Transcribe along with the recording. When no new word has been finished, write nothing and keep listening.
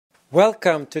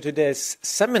Welcome to today's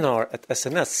seminar at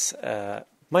SNS.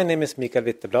 My name is Mikael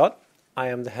Witteblad. I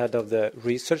am the head of the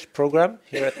research program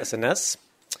here at SNS.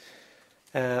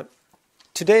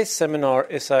 Today's seminar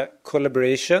is a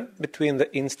collaboration between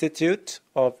the Institute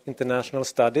of International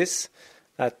Studies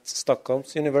at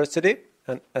Stockholms University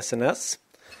and SNS.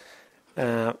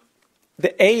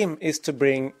 The aim is to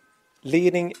bring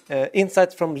leading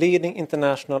insights from leading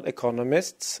international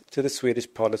economists to the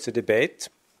Swedish policy debate.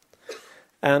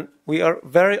 And we are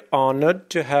very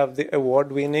honored to have the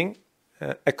award-winning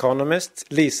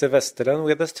economist Lise Vesterlund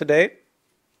with us today.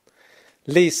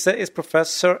 Lise is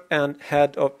professor and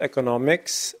head of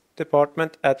economics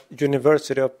department at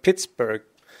University of Pittsburgh.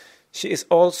 She is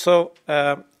also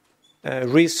a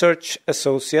research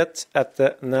associate at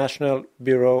the National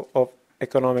Bureau of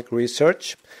Economic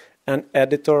Research and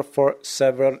editor for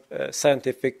several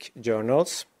scientific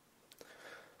journals.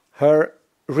 Her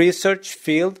research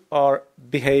field are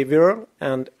behavioral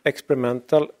and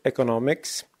experimental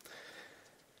economics.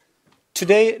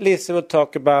 Today, Lise will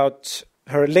talk about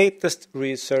her latest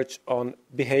research on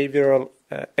behavioral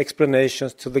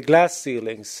explanations to the glass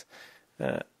ceilings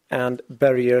and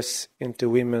barriers into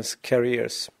women's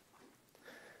careers.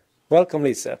 Welcome,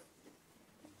 Lise.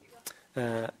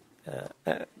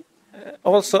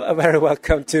 Also, a very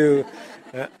welcome to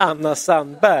Anna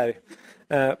Sandberg,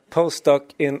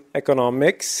 postdoc in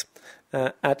economics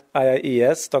at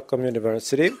IIES, Stockholms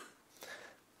University.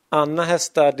 Anna has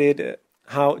studied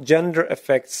how gender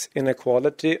affects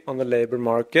inequality on the labor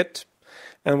market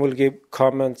and will give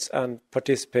comments and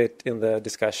participate in the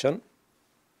discussion.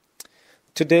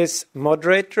 Today's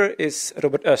moderator is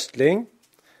Robert Östling,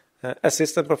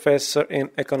 assistant professor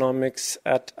in economics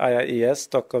at IIES,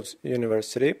 Stockholms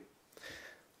University.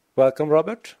 Welcome,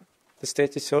 Robert. The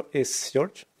stage is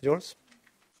yours.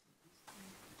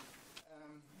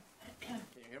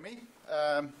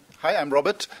 Hi, I'm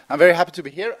Robert. I'm very happy to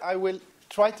be here. I will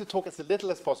try to talk as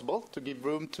little as possible to give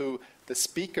room to the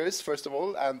speakers, first of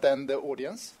all, and then the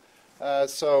audience.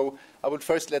 So I will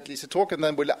first let Lisa talk, and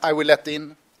then I will let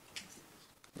in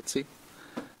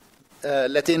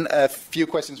a few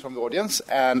questions from the audience,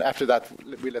 and after that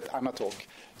we'll let Anna talk.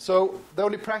 So the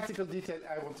only practical detail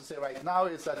I want to say right now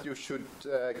is that you should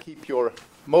keep your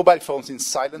mobile phones in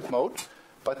silent mode.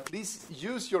 But please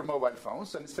use your mobile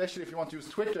phones, and especially if you want to use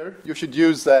Twitter, you should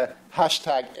use the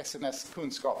hashtag SNS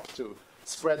Kunskap to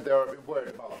spread the word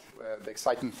about the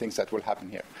exciting things that will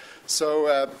happen here.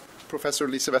 So, Professor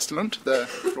Lise Vesterlund, the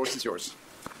floor is yours.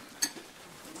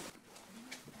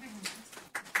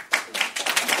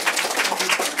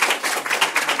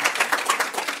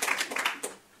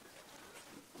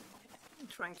 I'm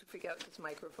trying to figure out this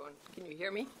microphone. Can you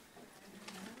hear me?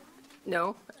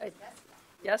 No?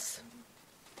 Yes?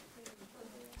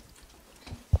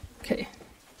 Okay.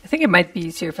 I think it might be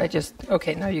easier if I just...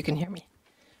 Okay, now you can hear me.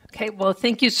 Okay, well,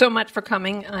 thank you so much for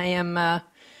coming. I am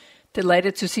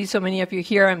delighted to see so many of you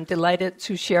here. I'm delighted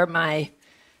to share my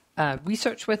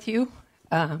research with you.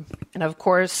 And of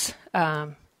course,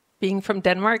 being from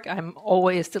Denmark, I'm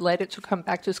always delighted to come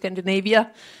back to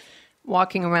Scandinavia.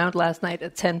 Walking around last night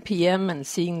at 10 p.m. and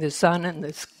seeing the sun and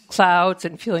the clouds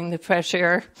and feeling the fresh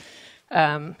air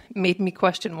made me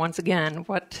question once again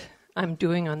what I'm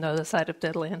doing on the other side of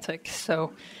the Atlantic.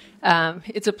 So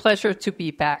it's a pleasure to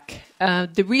be back.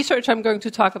 The research I'm going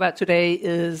to talk about today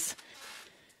is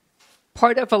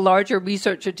part of a larger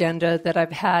research agenda that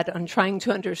I've had on trying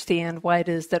to understand why it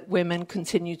is that women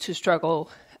continue to struggle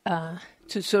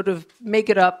to sort of make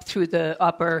it up through the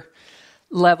upper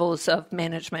levels of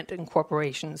management in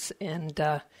corporations. And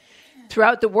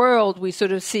throughout the world, we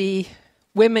sort of see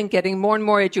women getting more and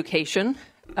more education.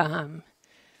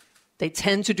 They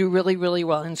tend to do really, really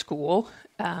well in school.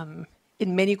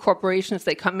 In many corporations,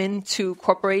 they come into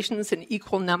corporations in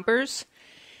equal numbers.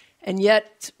 And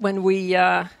yet, when we,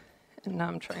 and now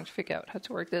I'm trying to figure out how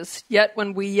to work this, yet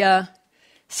when we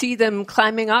see them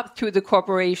climbing up through the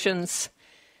corporations,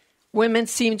 women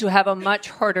seem to have a much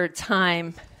harder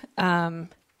time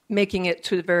making it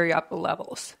to the very upper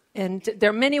levels. And there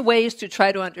are many ways to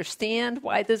try to understand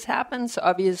why this happens.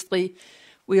 Obviously,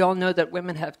 we all know that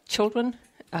women have children.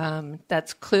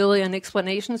 That's clearly an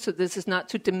explanation. So this is not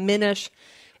to diminish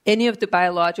any of the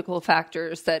biological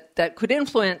factors that could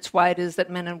influence why it is that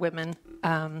men and women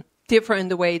differ in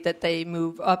the way that they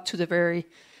move up to the very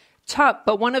top.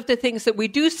 But one of the things that we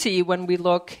do see when we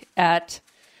look at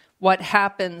what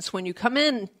happens when you come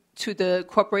in to the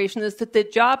corporation is that the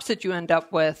jobs that you end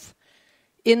up with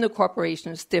in the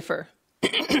corporations differ.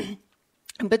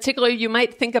 In particular, you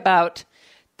might think about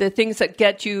the things that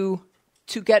get you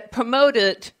to get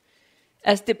promoted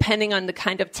as depending on the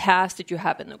kind of task that you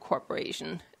have in the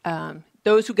corporation.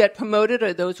 Those who get promoted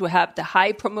are those who have the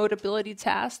high promotability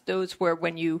tasks, those where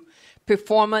when you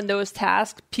perform on those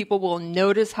tasks, people will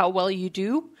notice how well you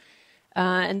do.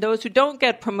 And those who don't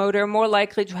get promoted are more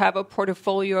likely to have a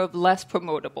portfolio of less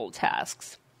promotable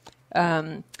tasks.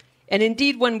 And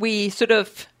indeed, when we sort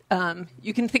of,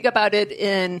 you can think about it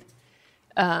in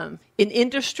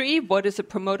industry, what is a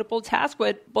promotable task?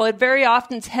 Well, it very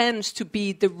often tends to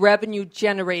be the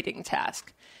revenue-generating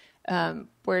task.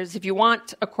 Whereas if you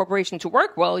want a corporation to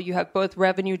work well, you have both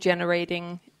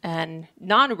revenue-generating and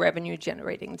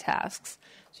non-revenue-generating tasks.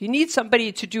 So you need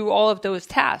somebody to do all of those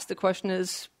tasks. The question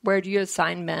is, where do you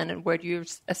assign men and where do you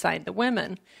assign the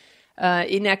women?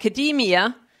 In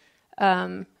academia,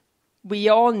 we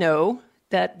all know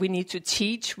that we need to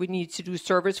teach, we need to do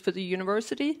service for the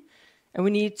university, and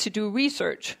we need to do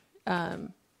research.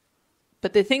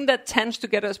 But the thing that tends to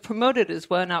get us promoted is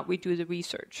whether or not we do the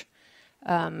research.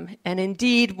 And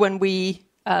indeed, when we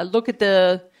look at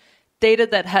the data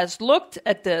that has looked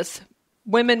at this,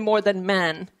 women more than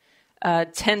men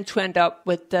tend to end up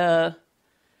with the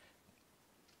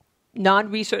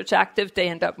non-research active. They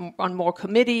end up on more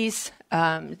committees.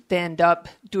 They end up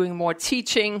doing more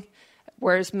teaching,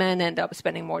 whereas men end up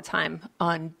spending more time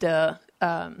on the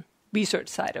research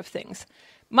side of things.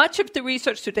 Much of the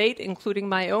research to date, including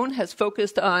my own, has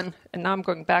focused on, and now I'm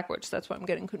going backwards, that's why I'm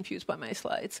getting confused by my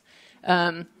slides.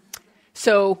 You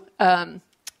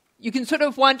can sort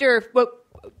of wonder,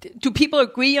 do people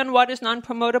agree on what is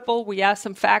non-promotable? We asked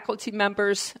some faculty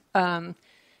members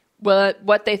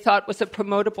what they thought was a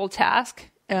promotable task.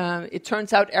 It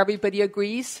turns out everybody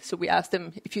agrees. So we asked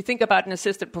them, if you think about an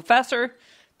assistant professor,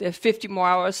 they have 50 more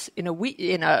hours in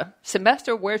a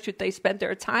semester, where should they spend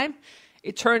their time?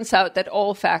 It turns out that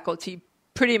all faculty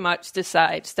pretty much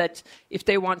decides that if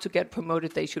they want to get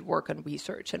promoted, they should work on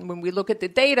research. And when we look at the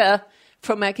data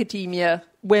from academia,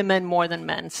 women more than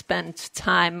men spend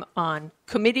time on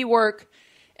committee work.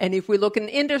 And if we look in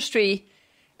industry,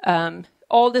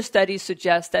 all the studies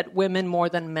suggest that women more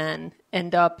than men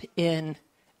end up in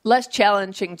less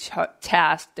challenging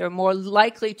tasks. They're more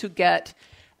likely to get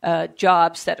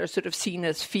jobs that are sort of seen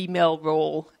as female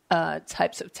role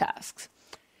types of tasks.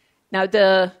 Now,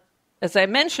 as I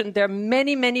mentioned, there are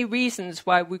many, many reasons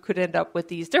why we could end up with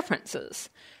these differences.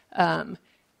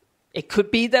 It could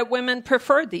be that women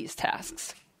prefer these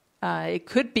tasks. It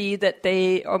could be that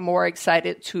they are more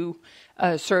excited to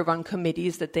serve on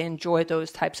committees, that they enjoy those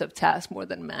types of tasks more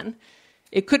than men.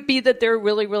 It could be that they're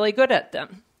really, really good at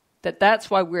them, that's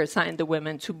why we're assigned the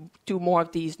women to do more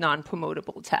of these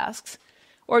non-promotable tasks.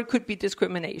 Or it could be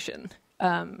discrimination.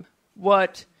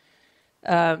 What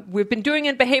we've been doing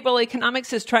in behavioral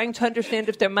economics is trying to understand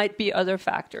if there might be other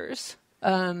factors.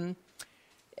 And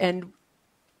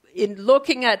in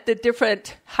looking at the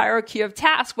different hierarchy of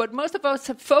tasks, what most of us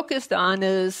have focused on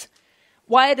is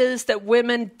why it is that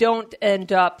women don't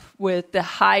end up with the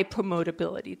high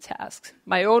promotability tasks.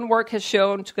 My own work has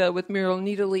shown, together with Muriel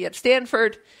Niederli at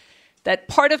Stanford, that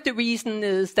part of the reason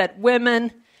is that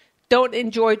women don't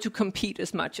enjoy to compete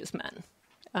as much as men.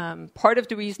 Part of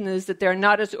the reason is that they're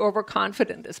not as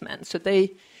overconfident as men. So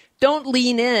they don't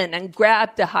lean in and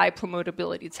grab the high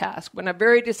promotability task. When a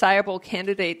very desirable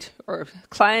candidate or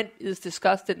client is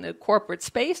discussed in the corporate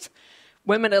space,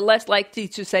 women are less likely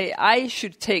to say, I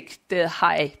should take the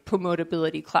high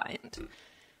promotability client.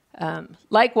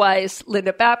 Likewise,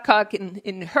 Linda Babcock,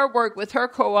 in her work with her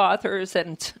co-authors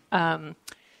and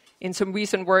in some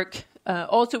recent work,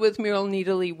 also with Muriel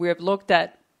Niederli, we have looked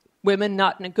at women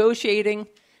not negotiating.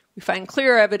 We find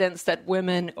clear evidence that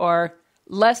women are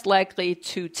less likely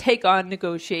to take on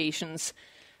negotiations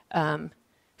in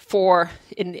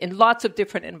lots of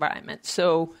different environments.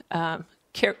 So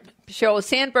Sheryl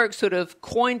Sandberg sort of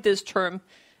coined this term,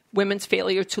 women's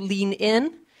failure to lean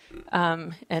in,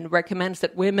 and recommends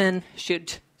that women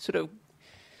should sort of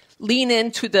lean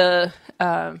into the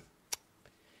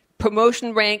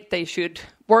promotion rank. They should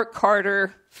work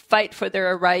harder, fight for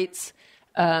their rights.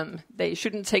 They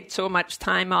shouldn't take so much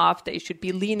time off. They should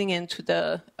be leaning into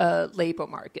the labor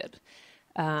market.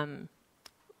 One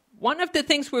of the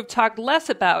things we've talked less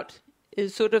about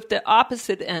is sort of the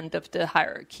opposite end of the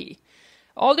hierarchy.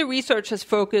 All the research has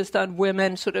focused on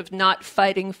women sort of not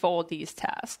fighting for these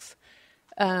tasks.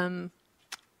 But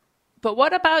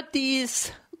what about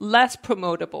these less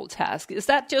promotable tasks? Is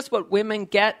that just what women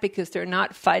get because they're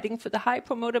not fighting for the high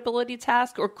promotability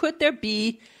task? Or could there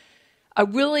be a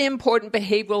really important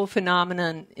behavioral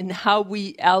phenomenon in how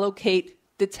we allocate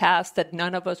the tasks that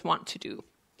none of us want to do?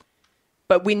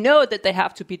 But we know that they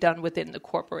have to be done within the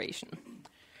corporation.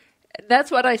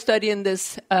 That's what I study in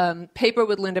this paper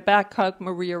with Linda Babcock,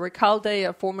 Maria Recalde,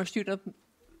 a former student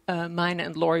of mine,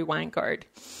 and Lori Weingard.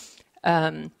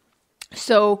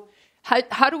 So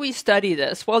how do we study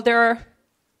this? Well,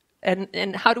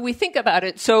 and how do we think about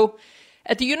it? So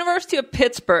at the University of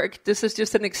Pittsburgh, this is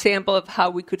just an example of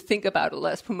how we could think about a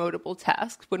less promotable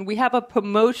task. When we have a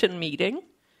promotion meeting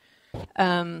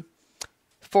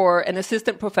for an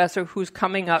assistant professor who's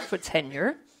coming up for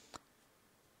tenure,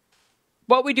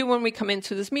 what we do when we come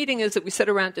into this meeting is that we sit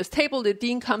around this table, the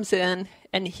dean comes in,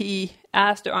 and he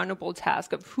asks the honorable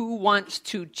task of who wants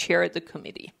to chair the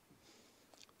committee.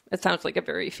 That sounds like a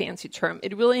very fancy term.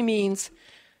 It really means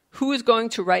who is going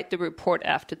to write the report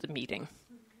after the meeting.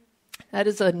 That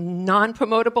is a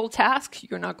non-promotable task.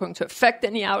 You're not going to affect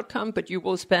any outcome, but you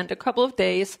will spend a couple of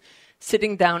days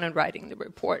sitting down and writing the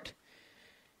report.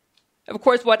 Of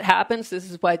course, what happens, this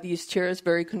is why these chairs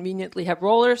very conveniently have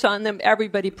rollers on them,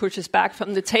 everybody pushes back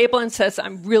from the table and says,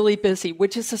 I'm really busy,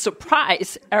 which is a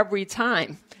surprise every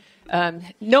time.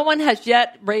 No one has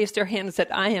yet raised their hand and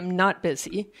said, I am not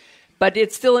busy. But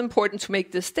it's still important to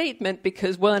make this statement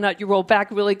because whether or not you roll back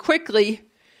really quickly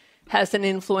has an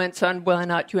influence on whether or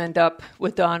not you end up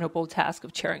with the honorable task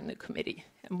of chairing the committee.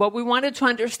 And what we wanted to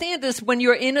understand is when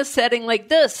you're in a setting like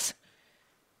this,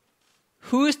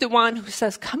 who's the one who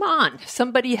says, come on,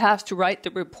 somebody has to write the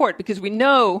report? Because we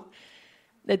know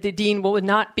that the dean will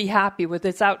not be happy with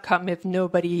its outcome if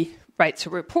nobody writes a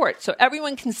report. So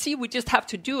everyone can see we just have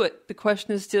to do it. The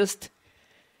question is just,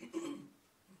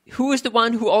 who is the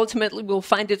one who ultimately will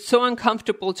find it so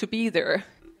uncomfortable to be there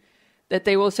that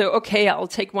they will say, okay, I'll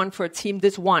take one for a team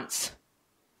this once.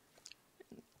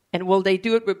 And will they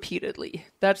do it repeatedly?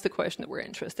 That's the question that we're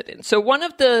interested in. So one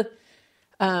of the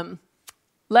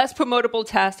less promotable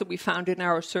tasks that we found in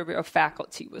our survey of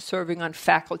faculty was serving on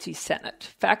Faculty Senate.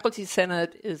 Faculty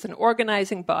Senate is an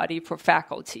organizing body for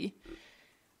faculty.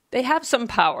 They have some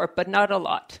power, but not a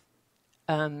lot.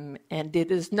 And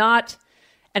it is not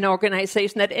an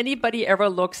organization that anybody ever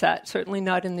looks at, certainly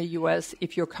not in the US,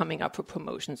 if you're coming up for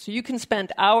promotion. So you can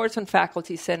spend hours on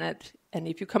Faculty Senate, and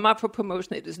if you come up for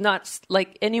promotion, it is not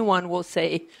like anyone will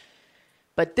say,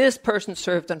 but this person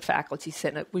served on Faculty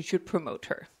Senate, we should promote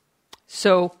her.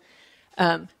 So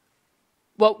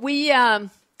what we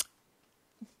want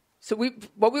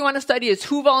to study is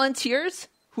who volunteers,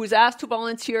 who is asked to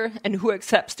volunteer, and who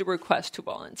accepts the request to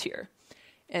volunteer.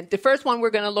 And the first one we're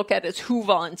going to look at is who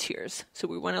volunteers. So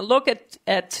we want to look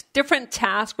at different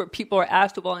tasks where people are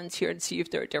asked to volunteer and see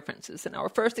if there are differences. And our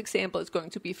first example is going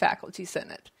to be Faculty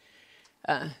Senate.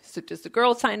 So does the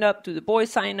girl sign up? Do the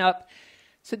boys sign up?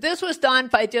 So this was done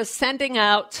by just sending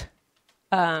out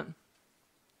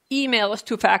emails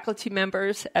to faculty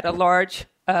members at a large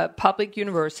public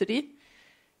university.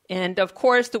 And of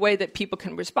course, the way that people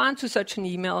can respond to such an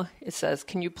email, it says,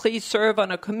 can you please serve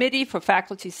on a committee for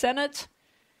Faculty Senate?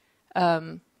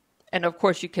 And of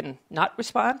course, you can not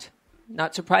respond.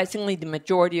 Not surprisingly, the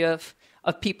majority of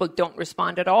people don't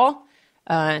respond at all.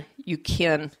 You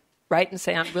can write and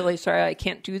say, I'm really sorry, I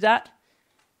can't do that.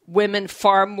 Women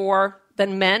far more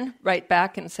than men write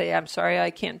back and say, I'm sorry, I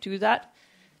can't do that.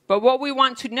 But what we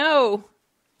want to know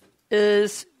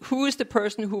is who is the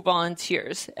person who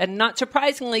volunteers. And not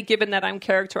surprisingly, given that I'm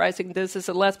characterizing this as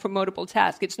a less promotable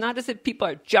task, it's not as if people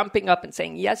are jumping up and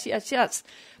saying, yes, yes, yes,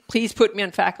 please put me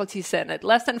on Faculty Senate.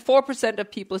 Less than 4%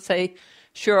 of people say,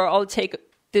 sure, I'll take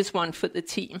this one for the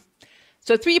team.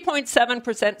 So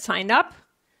 3.7% sign up.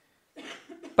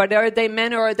 But are they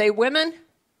men or are they women?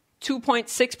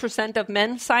 2.6% of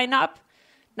men sign up.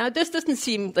 Now, this doesn't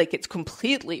seem like it's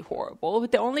completely horrible,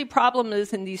 but the only problem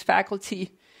is in these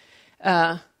faculty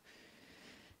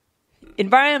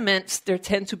environments, there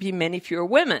tend to be many fewer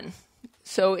women.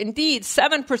 So indeed,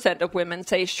 7% of women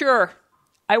say, sure,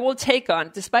 I will take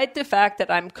on, despite the fact that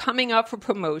I'm coming up for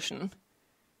promotion,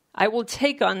 I will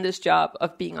take on this job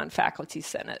of being on Faculty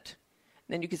Senate.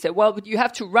 And then you can say, well, but you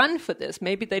have to run for this.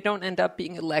 Maybe they don't end up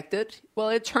being elected. Well,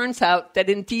 it turns out that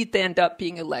indeed they end up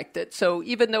being elected. So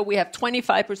even though we have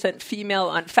 25% female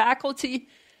on faculty,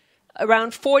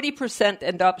 around 40%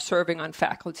 end up serving on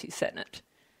Faculty Senate.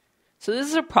 So this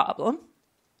is a problem,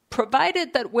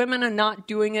 provided that women are not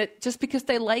doing it just because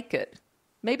they like it.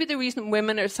 Maybe the reason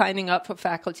women are signing up for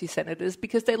Faculty Senate is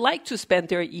because they like to spend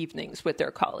their evenings with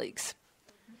their colleagues.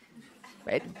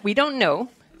 Right? We don't know.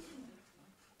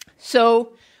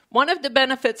 So one of the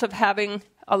benefits of having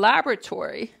a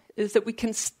laboratory is that we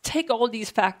can take all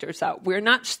these factors out. We're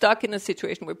not stuck in a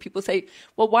situation where people say,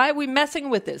 well, why are we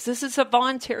messing with this? This is a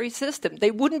voluntary system.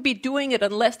 They wouldn't be doing it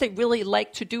unless they really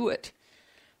like to do it.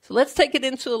 So let's take it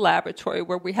into the laboratory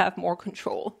where we have more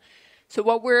control. So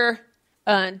what we're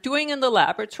doing in the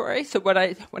laboratory, so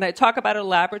when I talk about a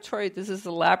laboratory, this is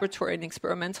a laboratory in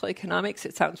experimental economics.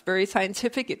 It sounds very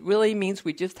scientific. It really means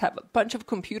we just have a bunch of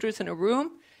computers in a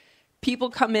room. people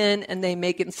come in and they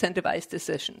make incentivized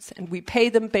decisions, and we pay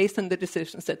them based on the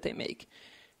decisions that they make.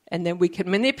 And then we can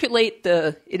manipulate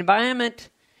the environment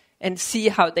and see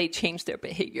how they change their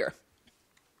behavior.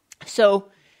 So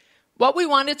what we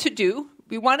wanted to do,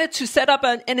 we wanted to set up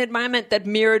an environment that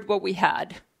mirrored what we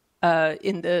had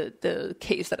in the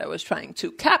case that I was trying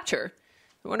to capture.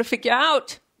 We want to figure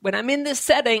out, when I'm in this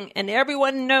setting and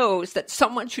everyone knows that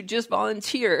someone should just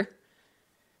volunteer,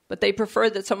 but they prefer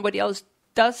that somebody else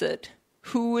does it,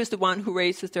 who is the one who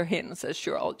raises their hand and says,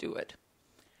 sure, I'll do it?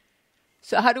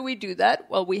 So how do we do that?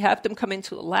 Well, we have them come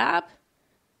into the lab,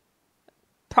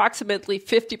 approximately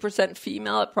 50%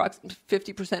 female, approximately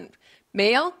 50%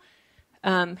 male,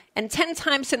 and 10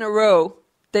 times in a row,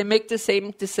 they make the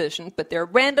same decision, but they're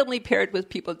randomly paired with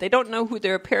people. They don't know who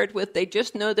they're paired with. They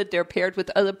just know that they're paired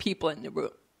with other people in the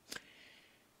room.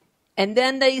 And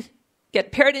then they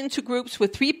get paired into groups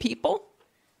with 3 people,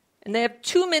 and they have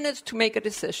 2 minutes to make a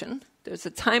decision. There's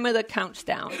a timer that counts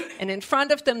down, and in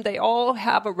front of them, they all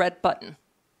have a red button.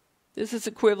 This is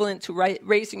equivalent to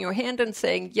raising your hand and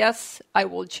saying, yes, I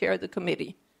will chair the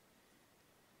committee.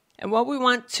 And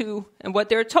what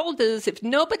they're told is, if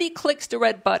nobody clicks the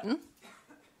red button,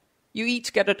 you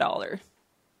each get $1.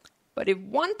 But if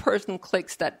one person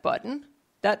clicks that button,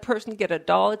 that person get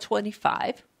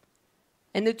 $1.25,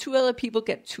 and the 2 other people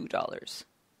get $2.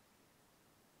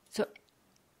 So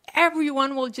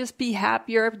everyone will just be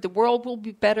happier, the world will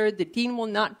be better, the dean will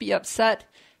not be upset,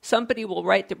 somebody will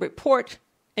write the report,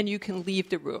 and you can leave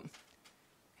the room.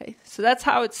 Okay, so that's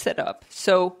how it's set up.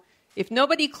 So if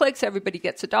nobody clicks, everybody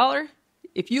gets $1.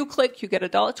 If you click, you get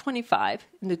 $1.25,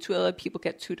 and the 2 other people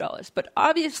get $2. But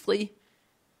obviously,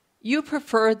 you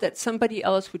prefer that somebody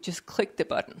else would just click the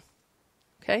button.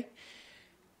 Okay?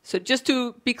 So just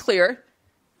to be clear,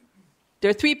 there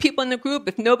are 3 people in the group.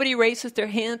 If nobody raises their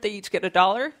hand, they each get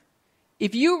 $1.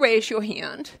 If you raise your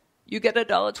hand, you get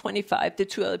 $1.25. The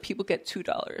 2 other people get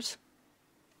 $2.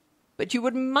 But you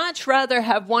would much rather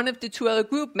have one of the 2 other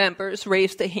group members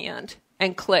raise the hand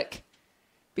and click,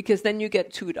 because then you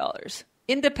get $2.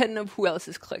 Independent of who else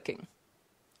is clicking.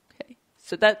 Okay,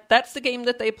 so that's the game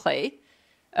that they play.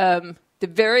 The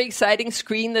very exciting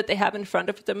screen that they have in front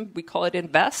of them, we call it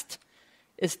Invest,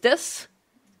 is this.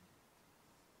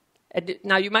 And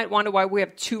now you might wonder why we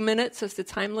have 2 minutes as the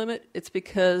time limit. It's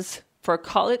because for a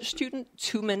college student,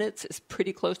 2 minutes is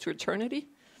pretty close to eternity.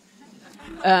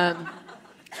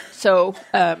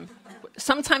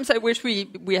 Sometimes I wish we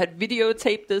had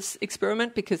videotaped this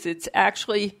experiment, because it's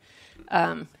actually...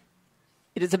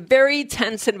 it is a very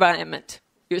tense environment.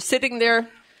 You're sitting there.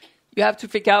 You have to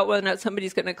figure out whether or not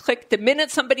somebody's going to click. The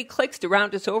minute somebody clicks, the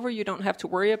round is over. You don't have to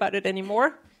worry about it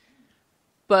anymore.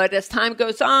 But as time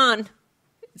goes on,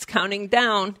 it's counting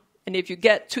down. And if you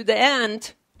get to the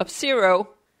end of 0,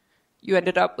 you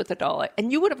ended up with $1.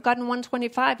 And you would have gotten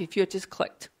 $1.25 if you had just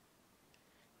clicked.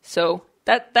 So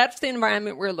that's the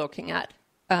environment we're looking at.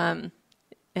 And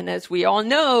as we all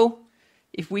know,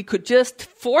 if we could just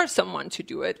force someone to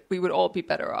do it, we would all be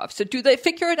better off. So do they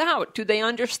figure it out? Do they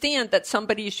understand that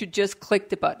somebody should just click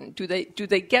the button? Do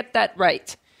they get that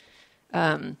right?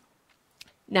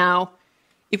 Now,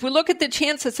 if we look at the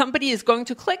chance that somebody is going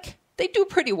to click, they do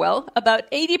pretty well.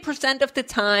 About 80% of the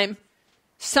time,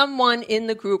 someone in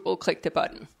the group will click the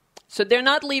button. So they're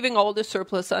not leaving all the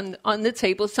surplus on the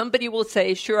table. Somebody will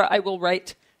say, sure, I will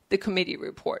write the committee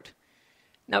report.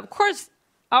 Now, of course,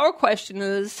 our question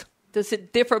is, does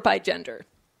it differ by gender?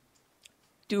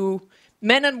 Do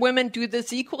men and women do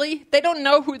this equally? They don't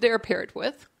know who they're paired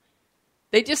with.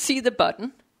 They just see the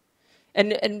button.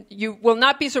 And you will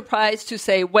not be surprised to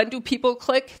say, when do people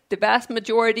click? The vast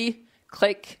majority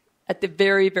click at the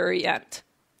very, very end.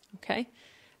 Okay?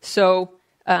 So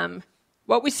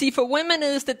what we see for women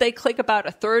is that they click about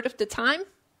 1/3 of the time.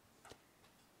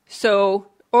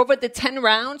 So over the 10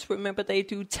 rounds, remember they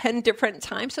do 10 different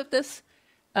times of this,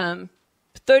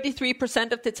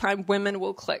 33% of the time women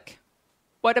will click.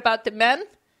 What about the men?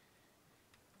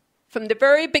 From the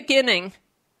very beginning,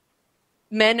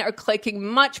 men are clicking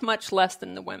much, much less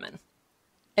than the women.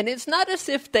 And it's not as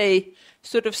if they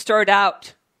sort of start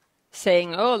out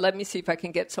saying, oh, let me see if I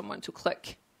can get someone to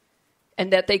click.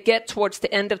 And that they get towards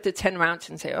the end of the 10 rounds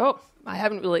and say, oh, I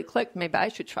haven't really clicked, maybe I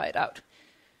should try it out.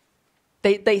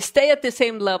 They stay at the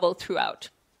same level throughout.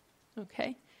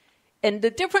 Okay? And the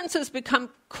differences become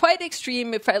quite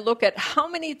extreme if I look at how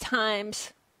many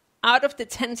times out of the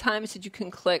 10 times that you can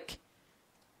click,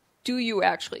 do you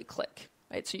actually click?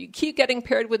 Right? So you keep getting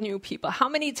paired with new people. How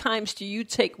many times do you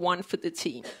take one for the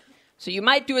team? So you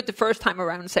might do it the first time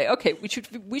around and say, okay, we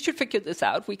should figure this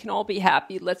out. We can all be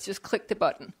happy. Let's just click the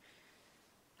button.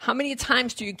 How many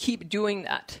times do you keep doing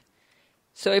that?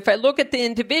 So if I look at the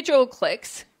individual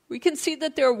clicks, we can see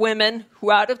that there are women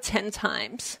who out of 10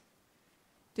 times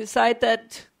decide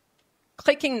that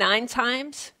clicking 9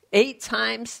 times, 8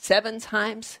 times, 7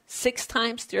 times, 6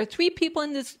 times, there are 3 people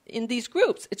in these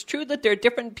groups. It's true that there are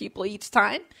different people each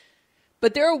time,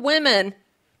 but there are women,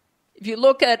 if you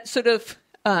look at sort of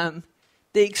the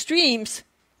extremes,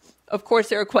 of course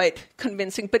they're quite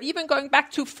convincing, but even going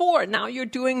back to 4, now you're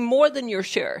doing more than your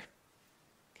share.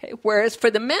 Okay? Whereas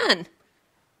for the men,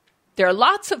 there are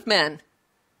lots of men.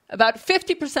 About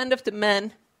 50% of the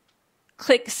men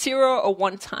click 0 or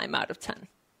 1 time out of 10.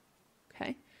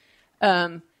 Okay.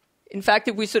 In fact,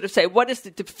 if we sort of say, what is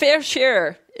the fair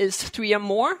share is 3 or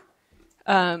more,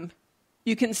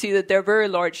 you can see that there are very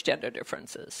large gender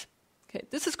differences. Okay.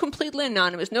 This is completely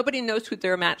anonymous. Nobody knows who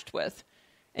they're matched with.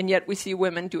 And yet we see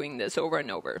women doing this over and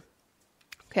over.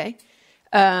 Okay.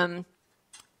 Now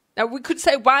we could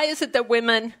say, why is it that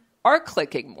women are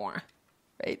clicking more?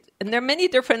 Right? And there are many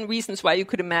different reasons why you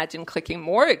could imagine clicking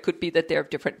more. It could be that they have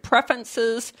different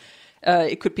preferences.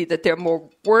 It could be that they're more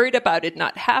worried about it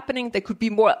not happening. They could be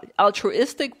more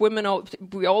altruistic.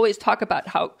 We always talk about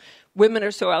how women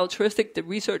are so altruistic. The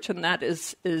research on that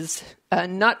is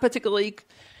not particularly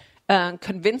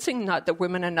convincing. Not that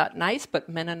women are not nice, but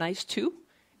men are nice too.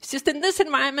 It's just in this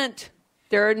environment,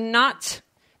 they're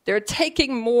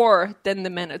taking more than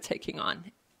the men are taking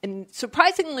on. And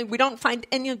surprisingly, we don't find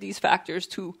any of these factors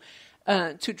to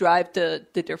drive the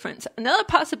difference. Another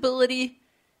possibility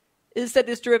is that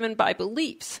it's driven by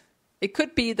beliefs. It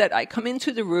could be that I come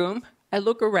into the room, I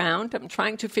look around, I'm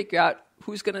trying to figure out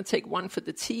who's going to take one for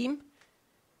the team.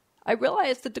 I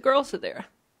realize that the girls are there.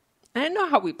 And I know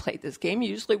how we play this game.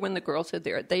 Usually when the girls are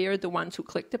there, they are the ones who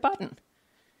click the button.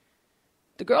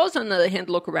 The girls, on the other hand,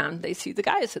 look around, they see the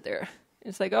guys are there.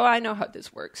 It's like, oh, I know how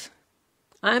this works.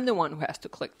 I'm the one who has to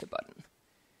click the button.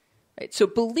 Right? So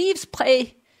beliefs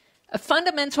play a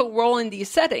fundamental role in these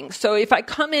settings. So if I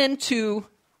come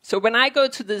when I go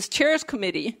to this chairs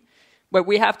committee, where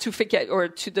we have to figure, or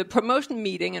to the promotion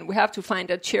meeting, and we have to find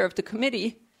a chair of the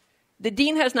committee, the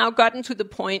dean has now gotten to the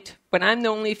point, when I'm the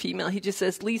only female, he just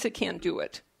says, Lisa can't do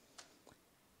it.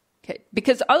 Okay,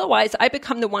 because otherwise I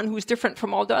become the one who's different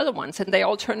from all the other ones, and they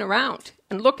all turn around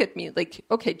and look at me like,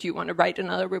 okay, do you want to write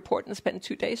another report and spend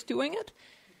 2 days doing it?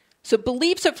 So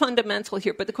beliefs are fundamental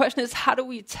here, but the question is, how do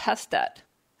we test that?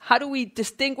 How do we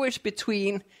distinguish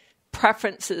between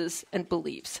preferences and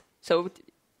beliefs? So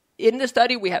in the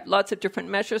study, we have lots of different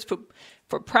measures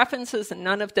for preferences, and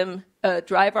none of them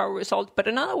drive our result. But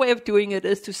another way of doing it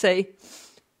is to say,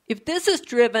 if this is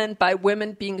driven by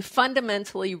women being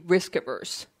fundamentally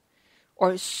risk-averse,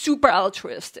 or super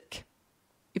altruistic,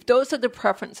 if those are the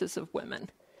preferences of women,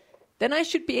 then I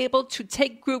should be able to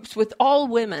take groups with all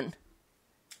women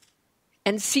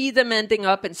and see them ending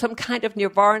up in some kind of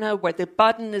nirvana where the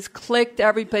button is clicked,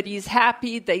 everybody's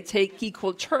happy, they take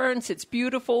equal turns, it's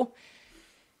beautiful.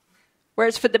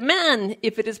 Whereas for the men,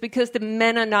 if it is because the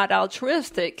men are not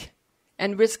altruistic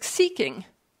and risk-seeking,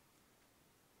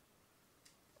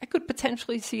 I could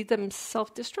potentially see them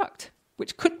self-destruct,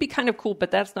 which could be kind of cool,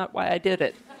 but that's not why I did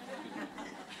it.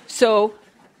 So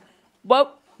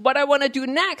what I want to do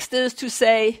next is to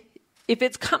say, if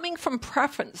it's coming from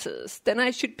preferences, then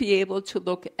I should be able to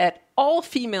look at all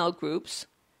female groups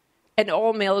and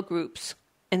all male groups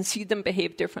and see them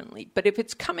behave differently. But if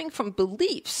it's coming from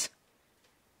beliefs,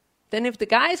 then if the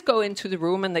guys go into the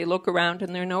room and they look around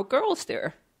and there are no girls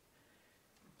there,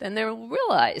 then they'll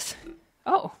realize,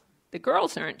 oh, the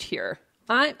girls aren't here.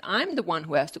 I'm the one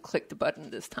who has to click the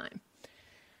button this time.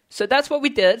 So that's what we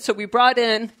did. So we brought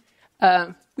in,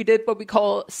 we did what we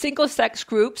call single-sex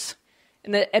groups.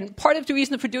 And part of the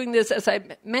reason for doing this, as I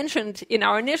mentioned, in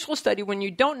our initial study, when you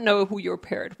don't know who you're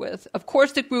paired with, of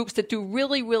course the groups that do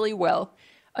really, really well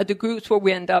are the groups where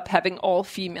we end up having all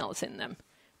females in them.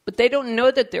 But they don't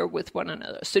know that they're with one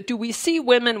another. So do we see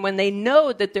women, when they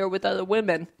know that they're with other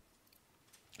women,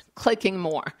 clicking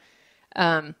more?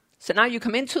 So now you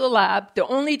come into the lab. The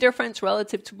only difference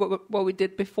relative to what we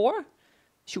did before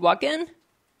is you walk in,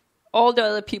 all the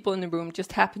other people in the room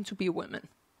just happen to be women.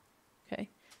 Okay?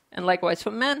 And likewise for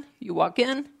men, you walk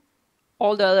in,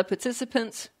 all the other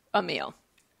participants are male.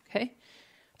 Okay?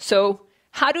 So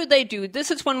how do they do?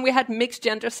 This is when we had mixed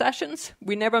gender sessions.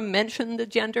 We never mentioned the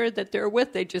gender that they're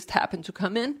with. They just happen to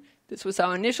come in. This was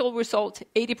our initial result.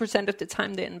 80% of the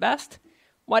time they invest.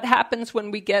 What happens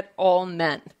when we get all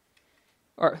men?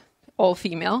 Or all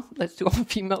female. Let's do all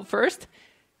female first.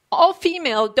 All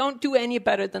female don't do any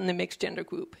better than the mixed gender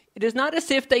group. It is not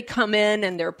as if they come in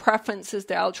and their preferences,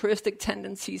 their altruistic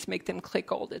tendencies make them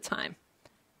click all the time.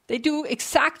 They do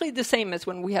exactly the same as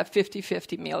when we have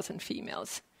 50-50 males and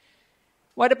females.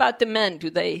 What about the men? Do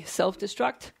they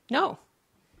self-destruct? No.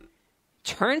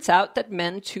 Turns out that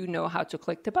men too know how to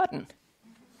click the button.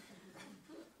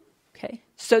 Okay,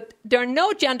 so there are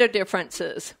no gender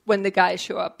differences when the guys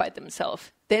show up by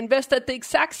themselves. They invest at the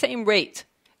exact same rate.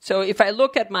 So if I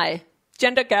look at my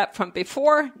gender gap from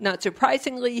before, not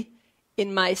surprisingly,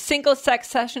 in my single-sex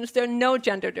sessions, there are no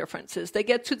gender differences. They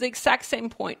get to the exact same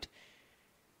point.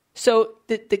 So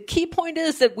the key point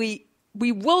is that we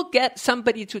will get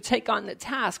somebody to take on the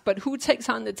task, but who takes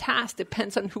on the task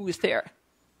depends on who is there.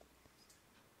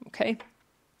 Okay?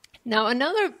 Now,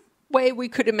 another way we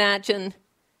could imagine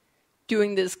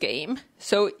doing this game,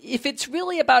 so if it's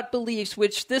really about beliefs,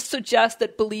 which this suggests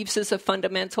that beliefs is a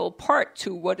fundamental part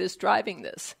to what is driving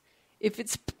this. If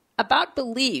it's about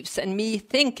beliefs and me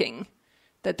thinking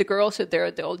that the girls are there,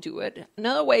 they'll do it.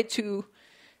 Another way to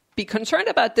be concerned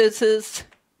about this is,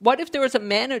 what if there was a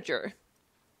manager?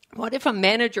 What if a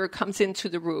manager comes into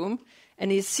the room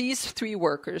and he sees 3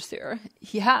 workers there?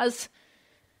 He has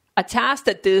a task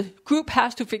that the group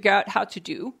has to figure out how to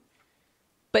do.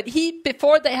 But he,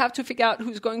 before they have to figure out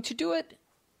who's going to do it,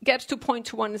 gets to point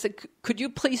to one and says, could you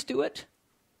please do it?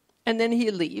 And then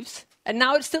he leaves. And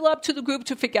now it's still up to the group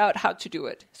to figure out how to do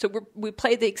it. So we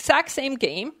play the exact same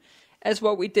game as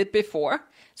what we did before.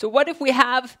 So what if we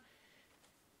have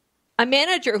a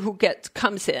manager who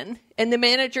comes in, and the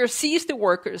manager sees the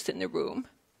workers in the room,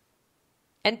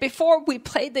 and before we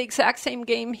play the exact same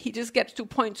game, he just gets to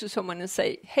point to someone and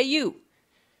say, hey, you,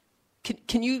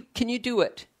 can you do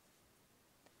it?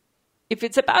 If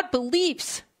it's about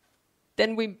beliefs,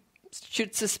 then we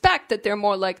should suspect that they're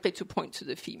more likely to point to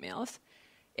the females.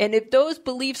 And if those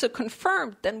beliefs are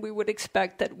confirmed, then we would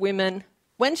expect that women,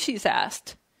 when she's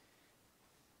asked,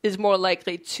 is more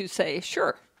likely to say,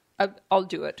 sure, I'll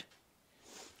do it.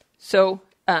 So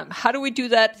how do we do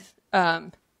that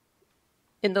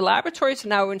in the laboratory? So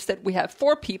now instead we have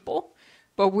 4 people,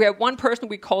 but we have one person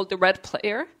we call the red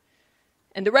player.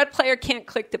 And the red player can't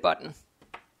click the button.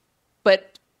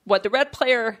 But what the red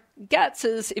player gets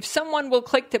is, if someone will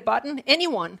click the button,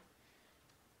 anyone,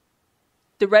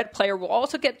 the red player will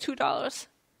also get $2.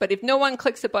 But if no one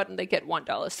clicks the button, they get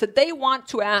 $1. So they want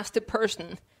to ask the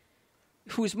person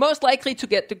who's most likely to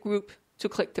get the group to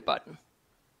click the button.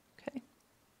 Okay.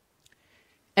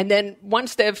 And then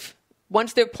once they've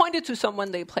pointed to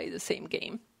someone, they play the same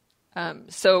game.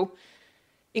 So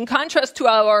in contrast to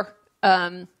our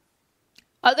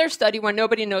other study where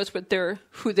nobody knows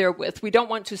who they're with, we don't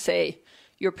want to say,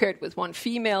 you're paired with 1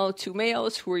 female, 2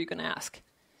 males, who are you going to ask?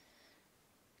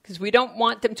 Because we don't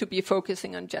want them to be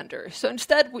focusing on gender. So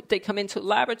instead, they come into the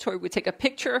laboratory, we take a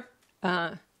picture.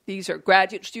 These are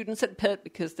graduate students at Pitt,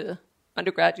 because the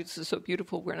undergraduates are so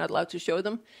beautiful, we're not allowed to show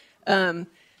them.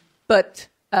 But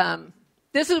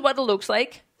this is what it looks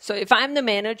like. So if I'm the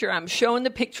manager, I'm showing the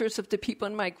pictures of the people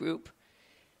in my group,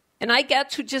 and I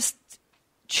get to just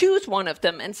choose one of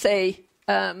them and say,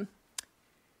 so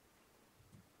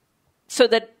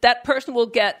that person will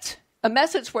get a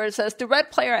message where it says, the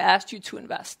red player asked you to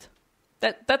invest.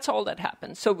 That's all that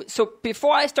happens. So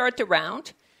before I start the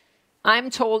round, I'm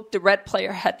told the red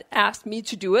player had asked me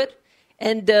to do it,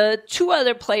 and 2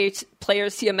 other players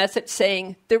see a message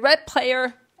saying, the red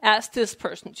player asked this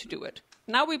person to do it.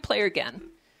 Now we play again.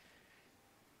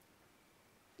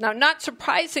 Now, not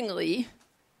surprisingly,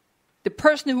 the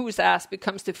person who was asked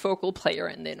becomes the focal player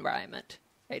in the environment.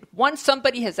 Right? Once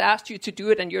somebody has asked you to do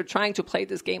it and you're trying to play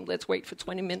this game, let's wait for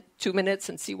 2 minutes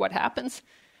and see what happens.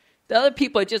 The other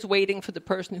people are just waiting for the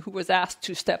person who was asked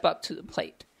to step up to the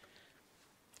plate.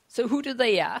 So who do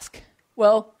they ask?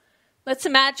 Well, let's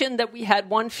imagine that we had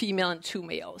 1 female and 2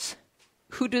 males.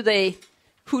 Who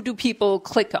do people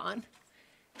click on?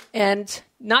 And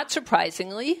not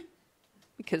surprisingly,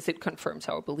 because it confirms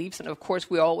our beliefs, and of course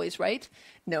we're always right.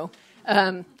 No.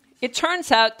 It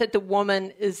turns out that the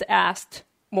woman is asked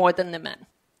more than the men.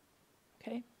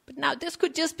 Okay? But now this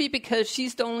could just be because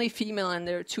she's the only female and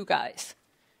there are 2 guys.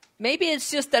 Maybe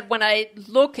it's just that when I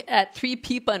look at 3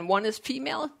 people and 1 is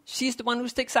female, she's the one who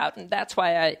sticks out, and that's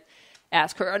why I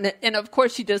ask her. And of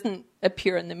course she doesn't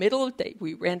appear in the middle.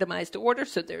 We randomized the order,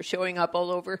 so they're showing up all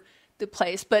over the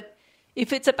place. But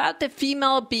if it's about the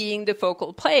female being the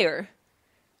focal player,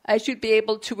 I should be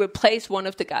able to replace one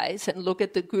of the guys and look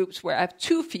at the groups where I have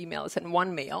 2 females and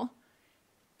 1 male.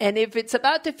 And if it's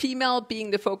about the female being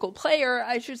the focal player,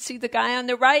 I should see the guy on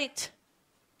the right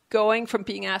going from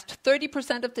being asked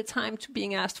 30% of the time to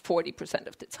being asked 40%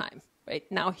 of the time. Right?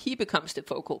 Now he becomes the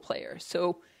focal player.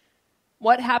 So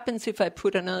what happens if I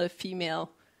put another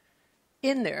female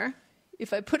in there?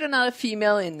 If I put another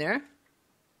female in there,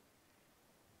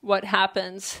 what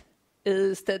happens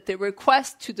is that the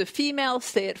requests to the female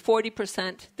stay at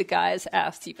 40%, the guys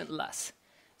asked even less.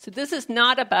 So this is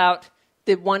not about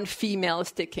the one female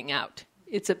sticking out.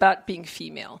 It's about being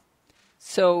female.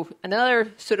 So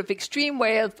another sort of extreme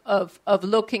way of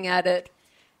looking at it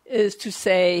is to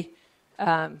say,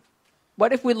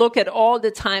 what if we look at all the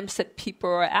times that people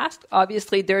are asked?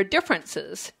 Obviously, there are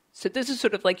differences. So this is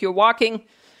sort of like you're walking.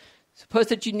 Suppose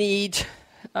that you need,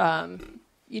 to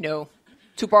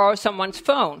borrow someone's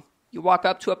phone. You walk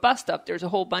up to a bus stop. There's a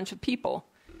whole bunch of people.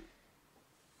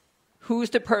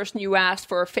 Who's the person you asked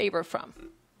for a favor from?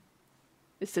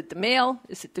 Is it the male?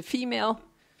 Is it the female?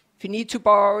 If you need to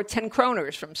borrow 10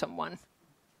 kroners from someone,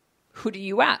 who do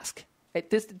you ask? Right?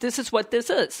 This is what this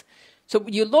is. So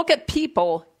when you look at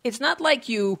people, it's not like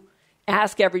you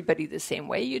ask everybody the same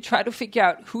way. You try to figure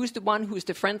out who's the one who's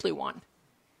the friendly one.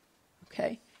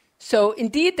 Okay? So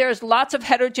indeed, there's lots of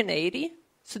heterogeneity.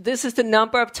 So this is the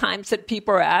number of times that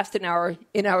people are asked in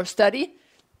our study.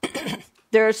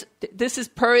 This is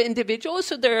per individual,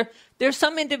 so there's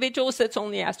some individuals that's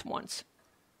only asked once.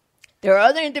 There are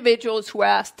other individuals who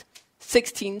asked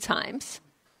 16 times.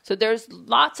 So there's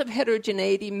lots of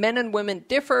heterogeneity. Men and women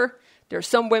differ. There are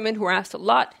some women who are asked a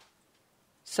lot,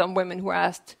 some women who are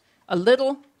asked a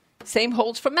little. Same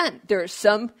holds for men. There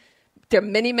are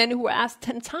many men who are asked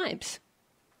 10 times.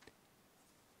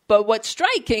 But what's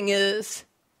striking is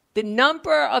the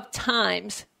number of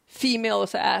times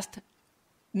females are asked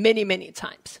many, many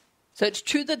times. So it's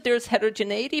true that there's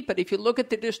heterogeneity, but if you look at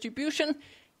the distribution,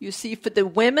 you see for the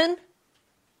women,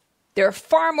 they're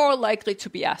far more likely to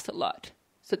be asked a lot.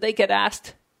 So they get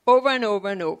asked over and over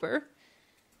and over,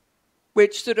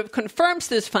 which sort of confirms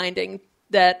this finding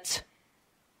that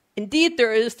indeed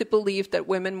there is the belief that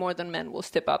women more than men will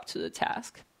step up to the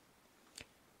task.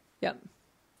 Yeah.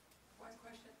 One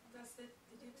question.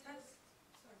 Did you test?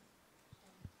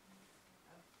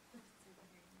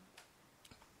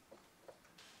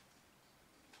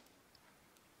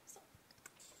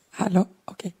 Hello.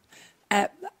 Okay.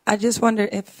 I just wonder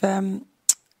if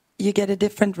you get a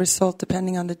different result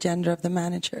depending on the gender of the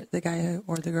manager, the guy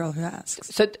or the girl who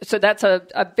asks. So that's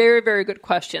a very, very good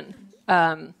question.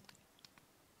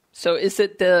 So is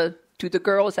it do the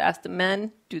girls ask the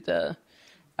men?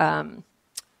 And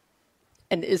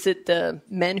is it the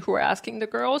men who are asking the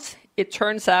girls? It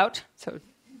turns out, so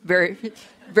very,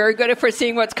 very good at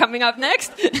foreseeing what's coming up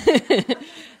next.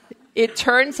 It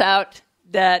turns out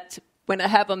that when I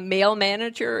have a male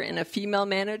manager and a female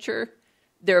manager,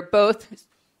 they're both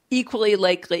equally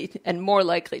likely and more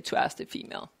likely to ask the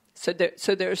female. So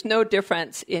there's no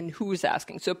difference in who's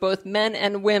asking. So both men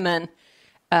and women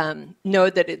know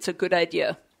that it's a good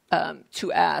idea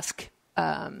to ask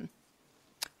a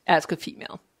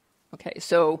female. Okay,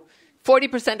 so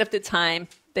 40% of the time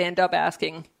they end up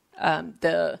asking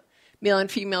the male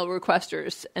and female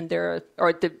requesters,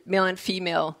 or the male and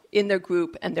female in their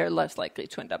group, and they're less likely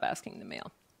to end up asking the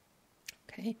male.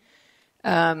 Okay.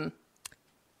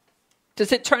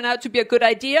 Does it turn out to be a good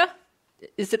idea?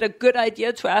 Is it a good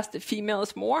idea to ask the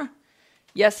females more?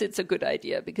 Yes, it's a good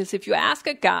idea, because if you ask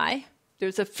a guy,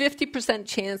 there's a 50%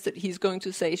 chance that he's going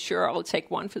to say, sure, I'll take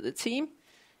one for the team.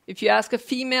 If you ask a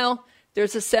female,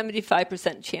 there's a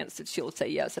 75% chance that she'll say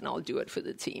yes, and I'll do it for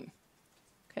the team.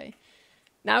 Okay.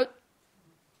 Now,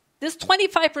 this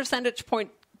 25 percentage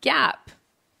point gap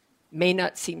may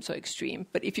not seem so extreme,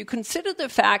 but if you consider the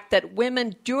fact that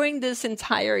women during this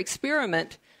entire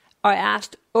experiment are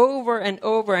asked over and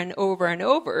over and over and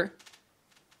over,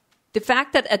 the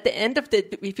fact that at the end of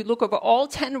if you look over all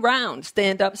 10 rounds, they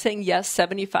end up saying yes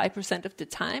 75% of the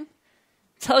time,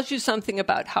 tells you something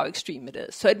about how extreme it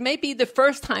is. So it may be the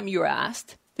first time you're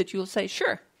asked that you'll say,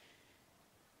 sure.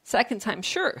 Second time,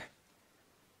 sure.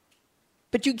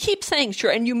 But you keep saying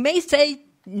sure, and you may say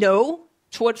no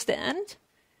towards the end,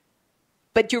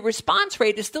 but your response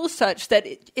rate is still such that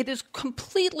it is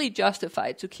completely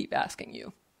justified to keep asking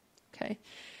you. Okay,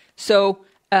 so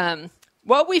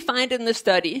what we find in the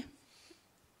study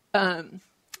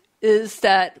is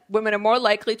that women are more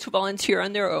likely to volunteer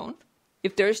on their own.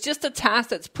 If there's just a task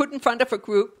that's put in front of a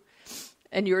group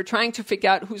and you're trying to figure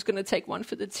out who's going to take one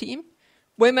for the team,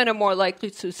 women are more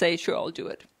likely to say, sure, I'll do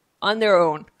it on their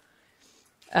own.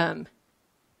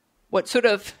 What sort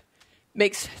of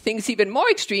makes things even more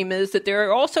extreme is that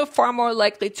they're also far more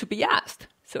likely to be asked.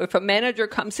 So if a manager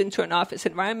comes into an office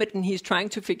environment and he's trying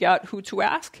to figure out who to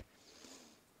ask,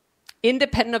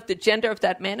 independent of the gender of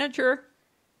that manager,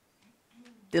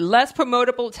 the less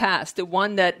promotable task, the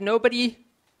one that nobody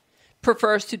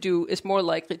prefers to do, is more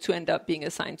likely to end up being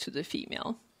assigned to the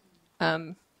female.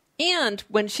 And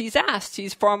when she's asked,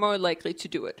 she's far more likely to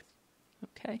do it.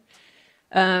 Okay.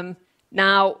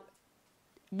 Now,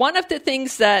 one of the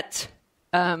things that,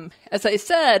 as I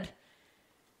said,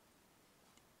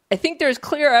 I think there's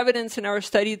clear evidence in our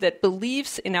study that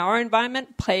beliefs in our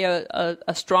environment play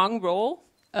a strong role,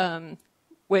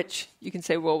 which you can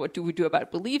say, well, what do we do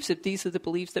about beliefs if these are the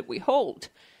beliefs that we hold?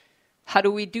 How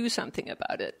do we do something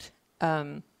about it?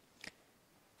 In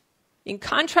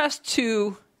contrast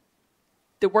to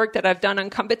the work that I've done on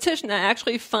competition, I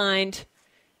actually find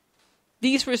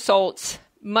these results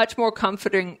much more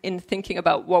comforting in thinking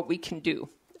about what we can do.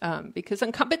 Because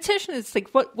in competition, it's like,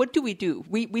 what do?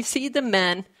 We see the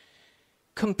men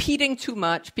competing too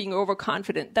much, being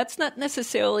overconfident. That's not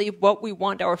necessarily what we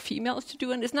want our females to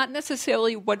do, and it's not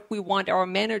necessarily what we want our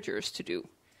managers to do.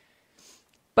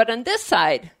 But on this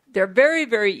side, there are very,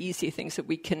 very easy things that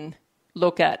we can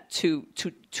look at to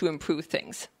improve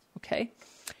things, okay?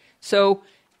 So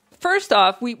first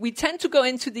off, we tend to go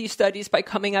into these studies by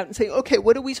coming out and saying, okay,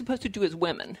 what are we supposed to do as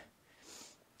women?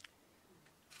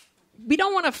 We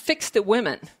don't want to fix the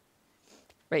women,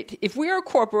 right? If we are a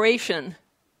corporation,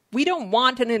 we don't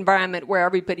want an environment where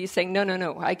everybody's saying,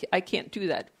 no, I can't do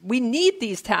that. We need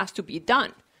these tasks to be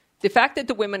done. The fact that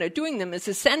the women are doing them is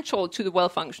essential to the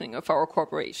well-functioning of our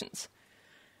corporations.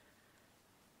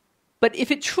 But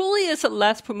if it truly is a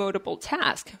less promotable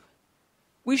task,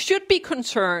 we should be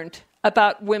concerned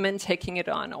about women taking it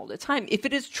on all the time. If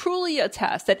it is truly a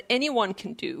task that anyone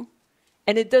can do,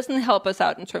 and it doesn't help us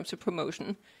out in terms of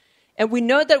promotion, and we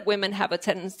know that women have a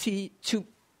tendency to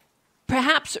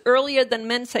perhaps earlier than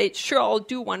men say, sure, I'll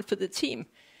do one for the team,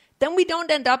 then we don't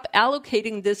end up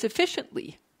allocating this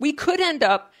efficiently. We could end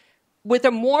up with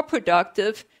a more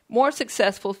productive, more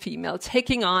successful female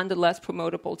taking on the less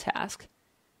promotable task,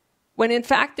 when in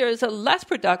fact there is a less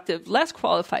productive, less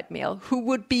qualified male who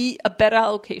would be a better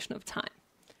allocation of time.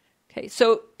 Okay,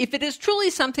 so if it is truly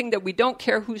something that we don't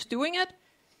care who's doing it,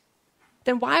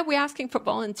 then why are we asking for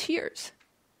volunteers?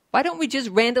 Why don't we just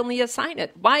randomly assign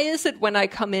it? Why is it when I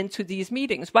come into these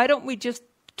meetings, why don't we just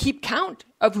keep count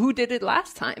of who did it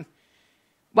last time?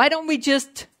 Why don't we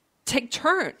just take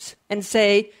turns and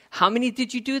say, how many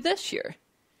did you do this year?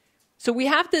 So we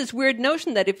have this weird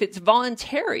notion that if it's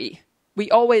voluntary, we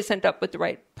always end up with the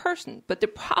right person. But the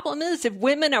problem is, if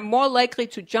women are more likely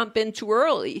to jump in too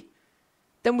early,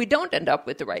 then we don't end up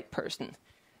with the right person.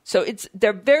 So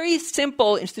they're very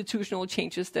simple institutional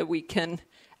changes that we can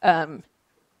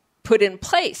put in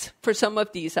place for some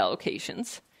of these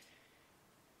allocations.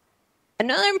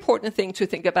 Another important thing to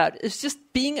think about is just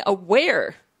being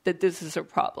aware that this is a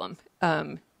problem.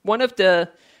 One of the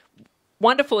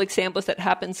wonderful examples that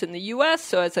happens in the US,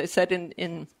 so as I said,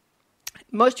 in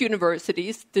most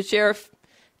universities, the share of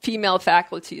female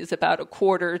faculty is about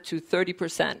 25% to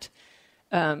 30%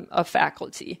 of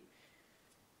faculty.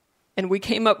 And we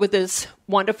came up with this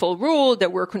wonderful rule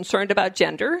that we're concerned about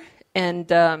gender,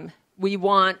 and we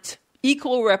want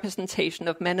equal representation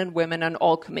of men and women on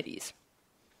all committees.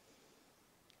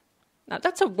 Now,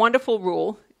 that's a wonderful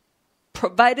rule,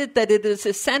 provided that it is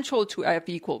essential to have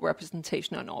equal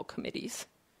representation on all committees,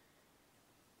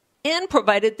 and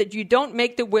provided that you don't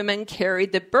make the women carry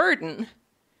the burden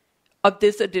of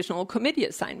this additional committee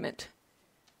assignment.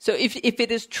 So if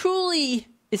it is truly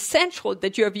essential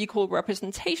that you have equal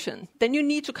representation, then you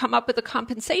need to come up with a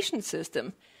compensation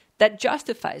system that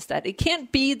justifies that. It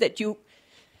can't be that you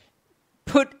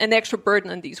put an extra burden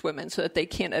on these women so that they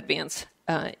can't advance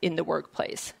in the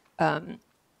workplace. And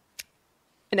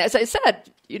as I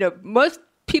said, most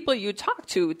people you talk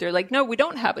to, they're like, no, we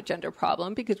don't have a gender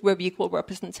problem because we have equal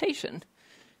representation.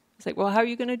 It's like, well, how are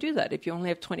you going to do that if you only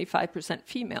have 25%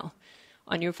 female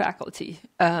on your faculty?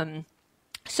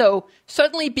 So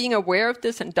certainly being aware of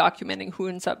this and documenting who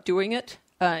ends up doing it.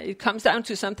 It comes down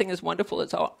to something as wonderful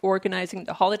as organizing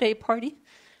the holiday party.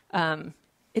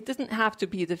 It doesn't have to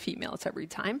be the females every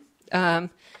time.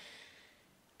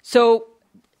 So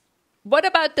what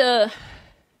about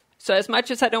so as much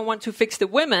as I don't want to fix the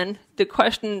women, the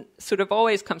question sort of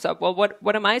always comes up, well,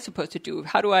 what am I supposed to do?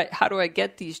 How do I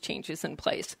get these changes in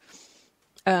place?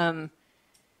 So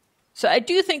I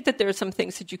do think that there are some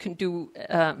things that you can do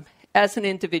as an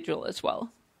individual as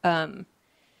well.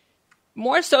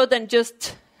 More so than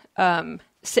just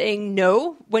saying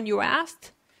no when you're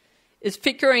asked, is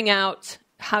figuring out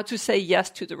how to say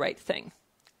yes to the right thing.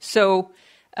 So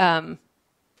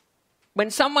when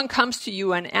someone comes to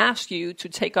you and asks you to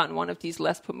take on one of these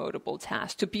less promotable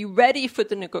tasks, to be ready for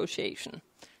the negotiation.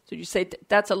 So you say,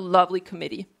 that's a lovely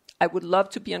committee. I would love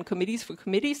to be on committees for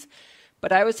committees,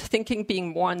 but I was thinking being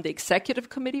more on the executive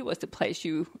committee was the place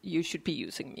you should be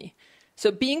using me. So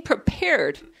being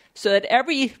prepared so that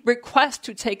every request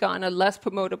to take on a less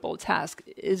promotable task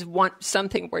is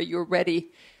something where you're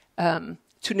ready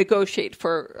to negotiate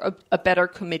for a better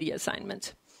committee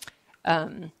assignment.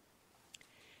 Another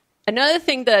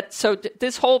thing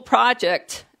this whole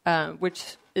project,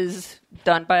 which is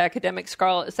done by Academic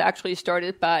Scarlet, is actually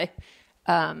started by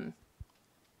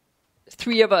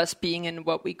 3 of us being in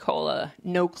what we call a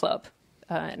no club.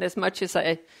 And as much as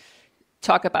I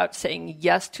talk about saying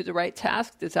yes to the right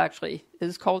task, this actually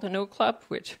is called a no club,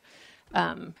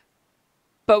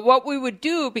 but what we would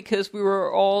do, because we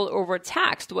were all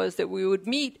overtaxed, was that we would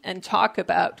meet and talk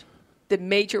about the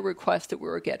major requests that we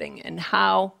were getting and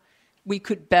how we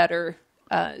could better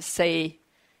say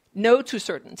no to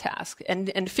certain tasks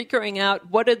and figuring out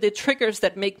what are the triggers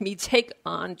that make me take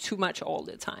on too much all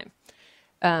the time.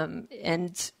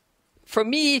 And for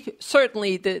me,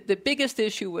 certainly the biggest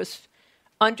issue was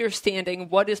understanding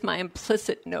what is my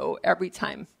implicit no every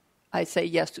time I say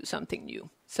yes to something new.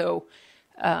 So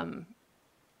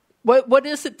what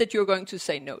is it that you're going to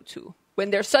say no to?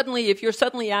 If you're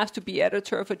suddenly asked to be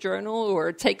editor of a journal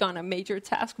or take on a major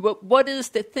task, what is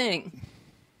the thing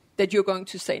that you're going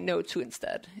to say no to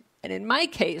instead? And in my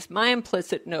case, my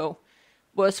implicit no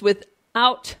was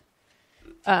without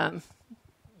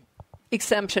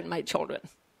exemption my children,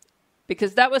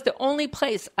 because that was the only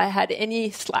place I had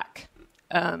any slack.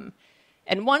 And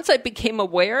once I became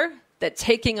aware that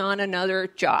taking on another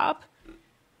job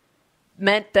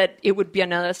meant that it would be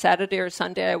another Saturday or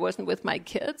Sunday I wasn't with my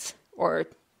kids, or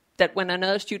that when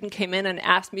another student came in and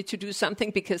asked me to do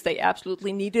something because they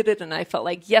absolutely needed it and I felt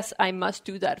like, yes, I must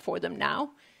do that for them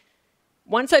now.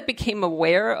 Once I became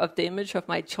aware of the image of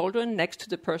my children next to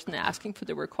the person asking for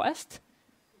the request,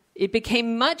 it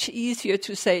became much easier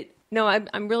to say, no,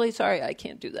 I'm really sorry, I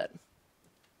can't do that.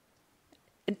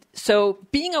 And so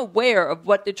being aware of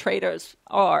what the traders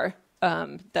are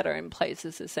that are in place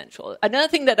is essential. Another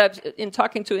thing that I've, in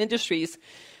talking to industries,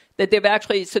 that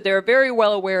they're very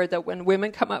well aware that when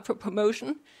women come up for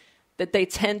promotion, that they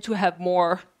tend to have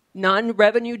more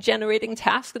non-revenue generating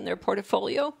tasks in their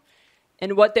portfolio.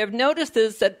 And what they've noticed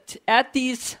is that at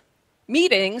these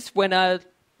meetings, when a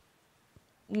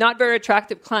not very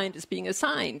attractive client is being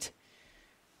assigned,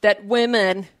 that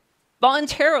women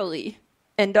voluntarily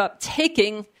end up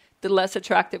taking the less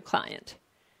attractive client.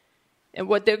 And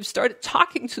what they've started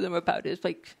talking to them about is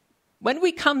like, when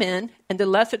we come in and the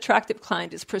less attractive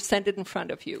client is presented in front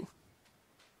of you,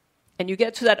 and you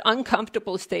get to that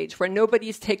uncomfortable stage where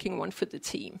nobody's taking one for the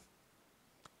team,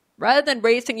 rather than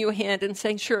raising your hand and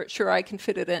saying, sure, I can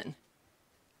fit it in,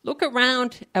 look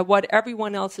around at what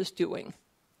everyone else is doing.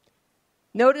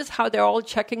 Notice how they're all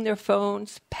checking their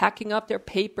phones, packing up their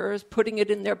papers, putting it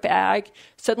in their bag,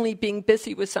 suddenly being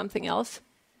busy with something else.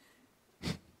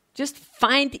 Just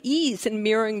find ease in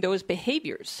mirroring those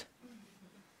behaviors.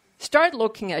 Start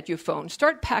looking at your phone.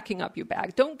 Start packing up your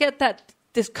bag. Don't get that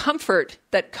discomfort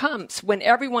that comes when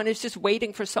everyone is just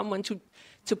waiting for someone to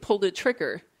pull the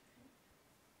trigger.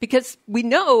 Because we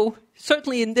know,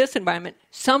 certainly in this environment,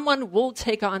 someone will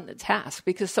take on the task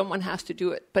because someone has to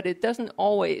do it. But it doesn't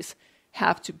always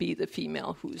have to be the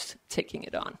female who's taking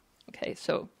it on. Okay,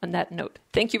 so on that note,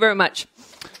 thank you very much.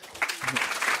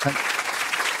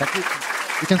 Thank you.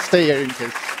 You can stay here in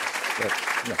case.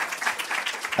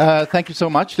 Thank you so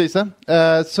much, Lisa.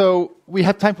 So we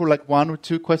have time for like 1 or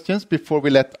 2 questions before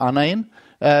we let Anna in.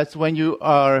 So when you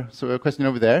are, a question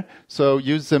over there. So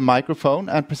use the microphone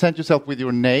and present yourself with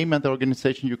your name and the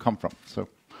organization you come from. So.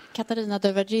 Katarina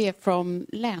Döverge from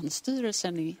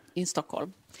Länsstyrelsen in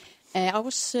Stockholm. I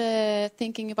was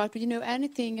thinking about, do you know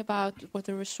anything about what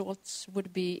the results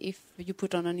would be if you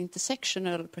put on an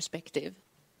intersectional perspective?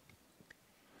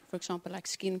 For example, like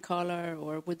skin color,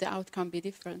 or would the outcome be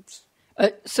different?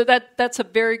 So that's a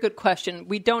very good question.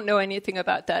 We don't know anything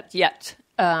about that yet.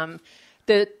 The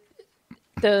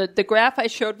graph I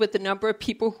showed with the number of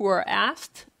people who are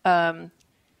asked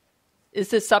is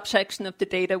the subsection of the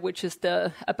data, which is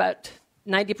about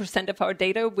 90% of our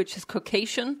data, which is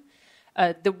Caucasian.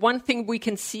 The one thing we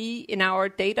can see in our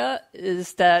data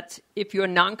is that if you're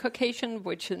non-Caucasian,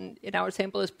 which in our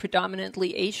sample is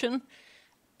predominantly Asian,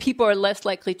 people are less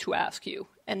likely to ask you.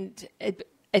 And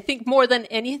I think more than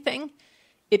anything,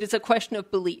 it is a question of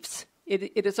beliefs.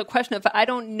 It is a question of, I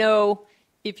don't know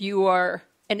if you are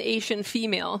an Asian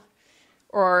female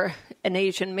or an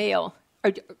Asian male.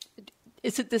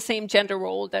 Is it the same gender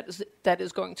role that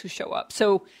is going to show up?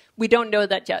 So we don't know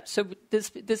that yet. So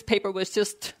this paper was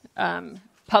just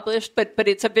published, but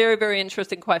it's a very, very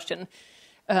interesting question.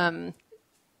 And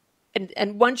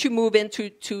once you move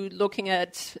into looking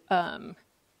at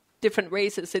different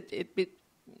races,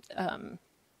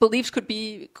 beliefs could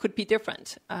be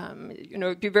different.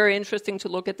 It'd be very interesting to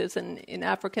look at this in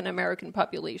African American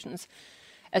populations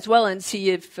as well and see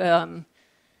if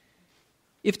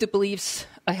if the beliefs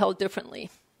are held differently.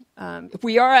 If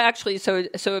we are actually, so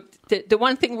the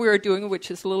one thing we are doing,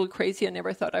 which is a little crazy, I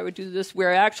never thought I would do this,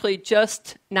 we're actually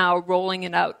just now rolling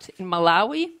it out in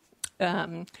Malawi.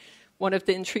 One of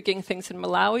the intriguing things in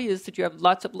Malawi is that you have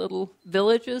lots of little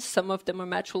villages. Some of them are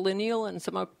matrilineal and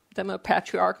some of them are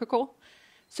patriarchal.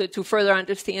 So to further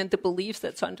understand the beliefs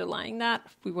that's underlying that,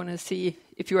 we want to see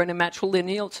if you're in a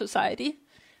matrilineal society.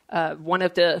 One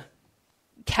of the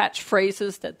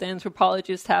catchphrases that the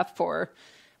anthropologists have for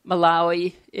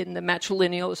Malawi in the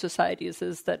matrilineal societies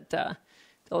is that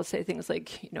they'll say things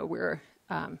like, we're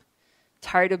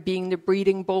tired of being the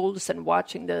breeding bulls and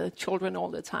watching the children all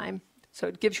the time. So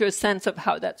it gives you a sense of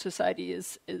how that society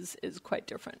is quite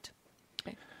different.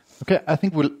 Okay, I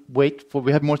think we'll wait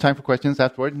we have more time for questions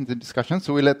afterward in the discussion,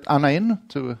 so we'll let Anna in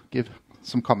to give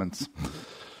some comments.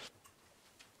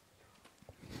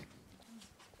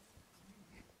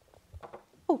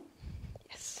 Oh,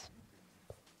 yes.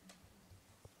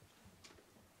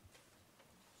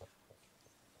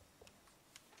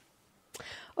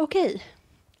 Okay,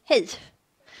 hey.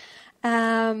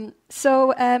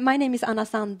 My name is Anna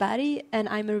Sandberg, and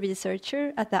I'm a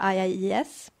researcher at the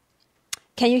IIES.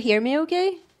 Can you hear me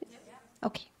okay?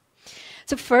 Okay.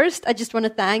 So first, I just want to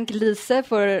thank Lise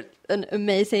for an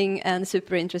amazing and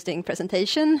super interesting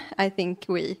presentation. I think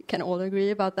we can all agree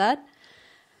about that.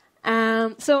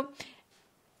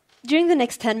 During the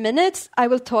next 10 minutes, I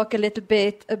will talk a little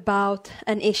bit about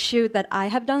an issue that I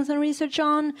have done some research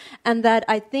on and that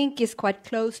I think is quite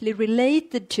closely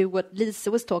related to what Lise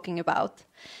was talking about,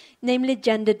 namely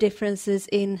gender differences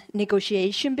in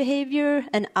negotiation behavior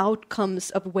and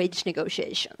outcomes of wage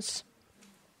negotiations.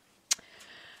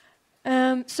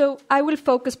 I will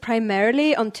focus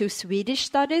primarily on 2 Swedish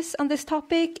studies on this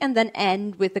topic and then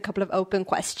end with a couple of open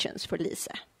questions for Lise.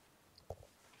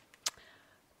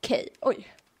 Okay,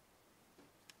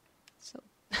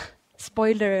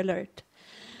 spoiler alert.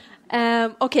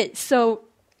 During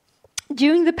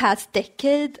the past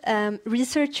decade,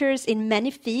 researchers in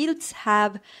many fields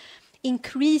have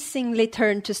increasingly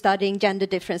turned to studying gender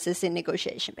differences in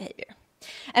negotiation behavior.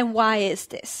 And why is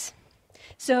this?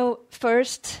 So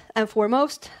first and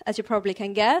foremost, as you probably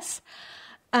can guess,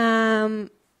 we're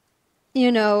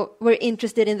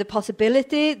interested in the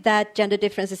possibility that gender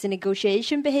differences in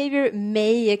negotiation behavior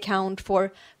may account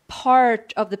for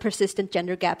part of the persistent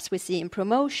gender gaps we see in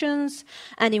promotions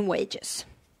and in wages.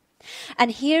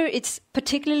 And here it's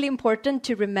particularly important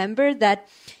to remember that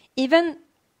even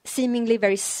seemingly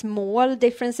very small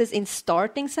differences in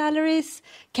starting salaries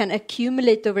can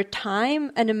accumulate over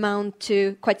time and amount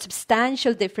to quite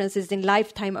substantial differences in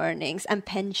lifetime earnings and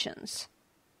pensions.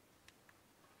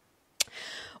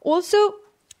 Also,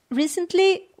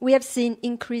 recently, we have seen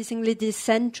increasingly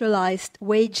decentralized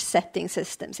wage setting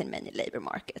systems in many labor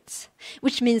markets,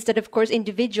 which means that, of course,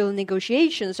 individual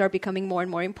negotiations are becoming more and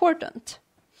more important.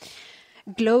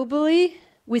 Globally,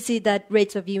 we see that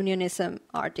rates of unionism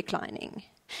are declining.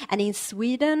 And in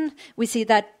Sweden, we see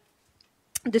that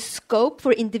the scope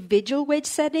for individual wage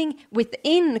setting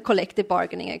within collective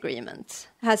bargaining agreements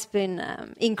has been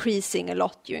increasing a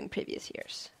lot during previous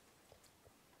years.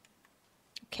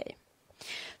 Okay.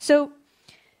 So,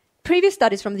 previous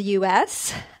studies from the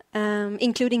US,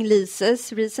 including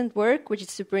Lise's recent work, which is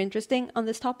super interesting on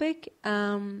this topic,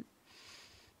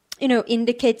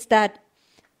 indicates that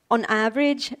on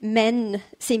average, men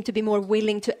seem to be more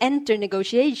willing to enter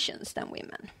negotiations than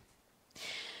women.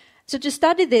 So to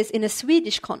study this in a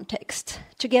Swedish context,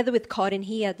 together with Karin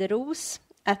Hederos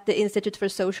at the Institute for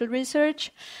Social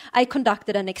Research, I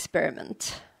conducted an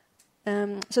experiment.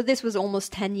 So this was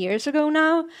almost 10 years ago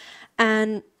now,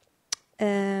 and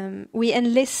we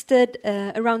enlisted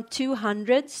around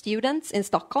 200 students in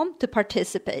Stockholm to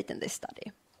participate in this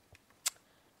study.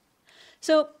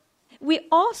 So we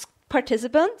asked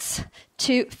participants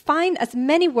to find as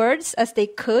many words as they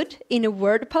could in a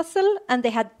word puzzle, and they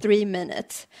had 3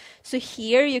 minutes. So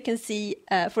here you can see,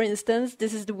 for instance,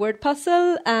 this is the word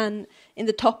puzzle, and in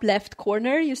the top left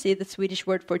corner you see the Swedish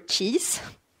word for cheese.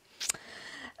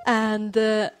 And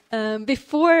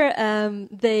before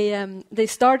they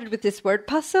started with this word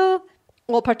puzzle,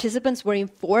 all participants were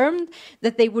informed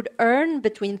that they would earn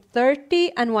between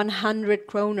 30 and 100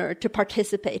 kronor to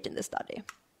participate in the study.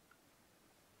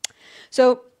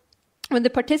 So when the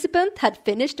participant had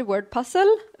finished the word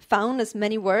puzzle, found as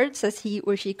many words as he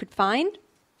or she could find,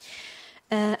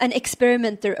 an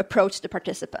experimenter approached the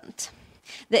participant.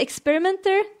 The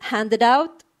experimenter handed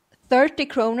out 30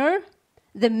 kronor,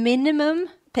 the minimum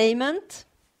payment,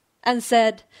 and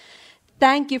said,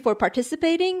 "Thank you for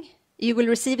participating. You will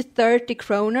receive 30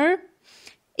 kronor.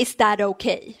 Is that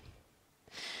okay?"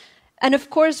 And of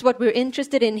course, what we're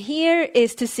interested in here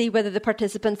is to see whether the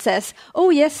participant says,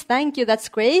 oh, yes, thank you, that's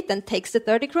great, and takes the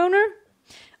 30 kroner,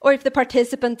 or if the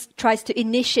participant tries to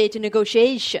initiate a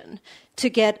negotiation to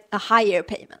get a higher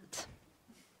payment.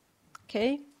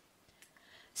 Okay?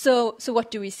 So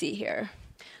what do we see here?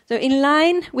 So in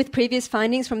line with previous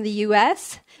findings from the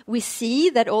US, we see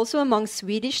that also among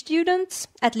Swedish students,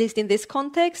 at least in this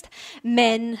context,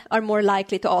 men are more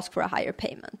likely to ask for a higher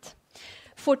payment.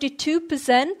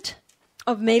 42%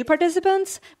 of male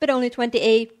participants, but only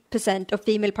 28% of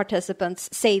female participants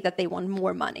say that they want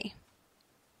more money.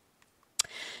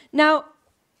 Now,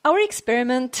 our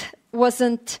experiment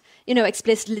wasn't,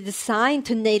 explicitly designed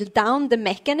to nail down the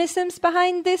mechanisms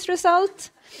behind this result,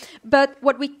 but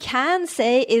what we can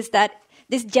say is that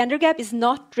this gender gap is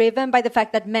not driven by the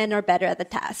fact that men are better at the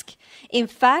task. In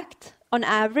fact, on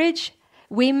average,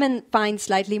 women find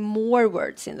slightly more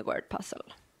words in the word puzzle.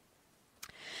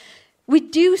 We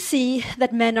do see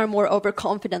that men are more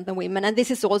overconfident than women, and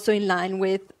this is also in line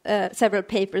with several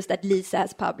papers that Lise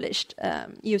has published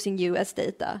using US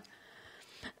data.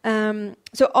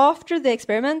 So after the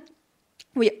experiment,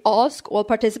 we asked all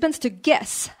participants to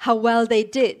guess how well they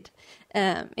did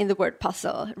in the word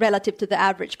puzzle relative to the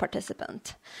average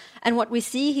participant. And what we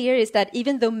see here is that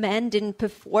even though men didn't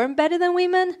perform better than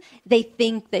women, they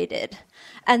think they did.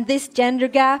 And this gender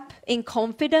gap in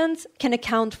confidence can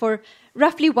account for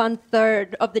roughly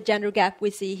 1/3 of the gender gap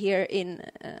we see here in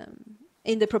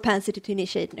the propensity to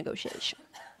initiate negotiation.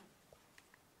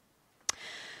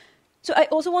 So I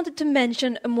also wanted to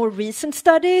mention a more recent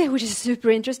study, which is super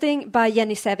interesting, by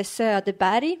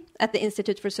Sandberg at the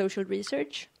Institute for Social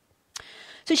Research.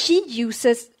 So she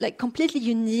uses completely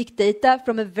unique data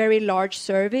from a very large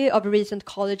survey of recent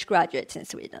college graduates in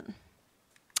Sweden.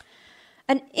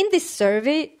 And in this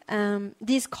survey,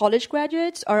 these college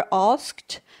graduates are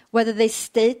asked whether they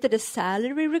stated a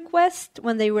salary request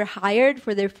when they were hired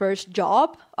for their first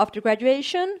job after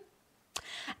graduation,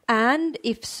 and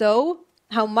if so,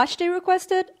 how much they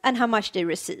requested and how much they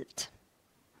received.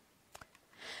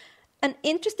 And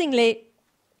interestingly,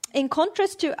 in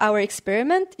contrast to our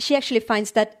experiment, she actually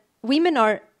finds that women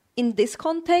are, in this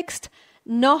context,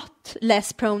 not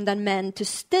less prone than men to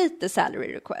state the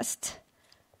salary request.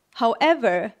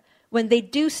 However, when they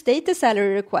do state the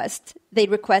salary request, they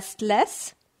request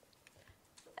less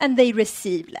and they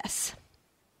receive less.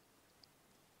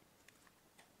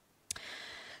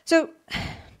 So,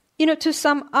 to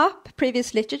sum up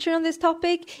previous literature on this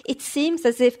topic, it seems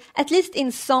as if, at least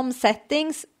in some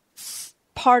settings,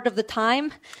 part of the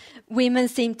time, women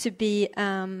seem to be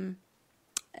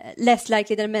less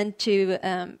likely than men to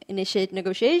initiate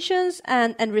negotiations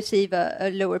and receive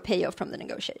a lower payoff from the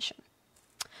negotiation.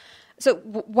 So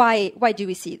why do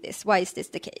we see this? Why is this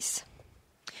the case?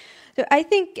 So I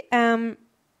think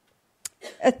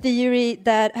a theory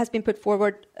that has been put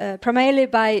forward primarily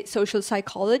by social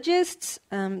psychologists,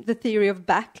 the theory of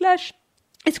backlash,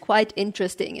 is quite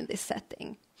interesting in this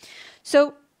setting.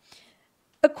 So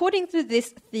according to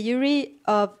this theory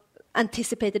of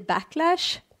anticipated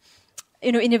backlash,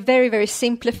 in a very, very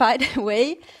simplified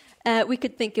way, we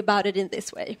could think about it in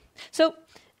this way. So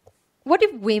what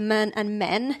if women and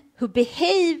men who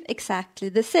behave exactly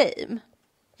the same,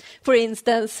 for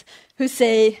instance, who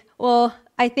say, well,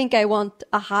 I think I want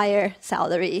a higher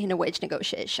salary in a wage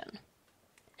negotiation.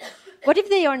 What if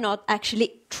they are not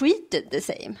actually treated the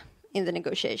same in the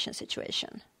negotiation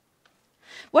situation?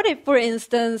 What if, for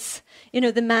instance,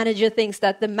 the manager thinks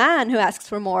that the man who asks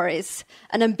for more is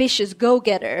an ambitious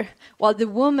go-getter, while the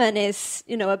woman is,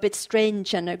 a bit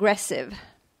strange and aggressive?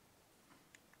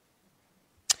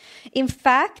 In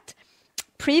fact,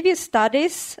 previous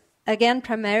studies, again,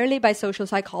 primarily by social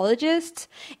psychologists,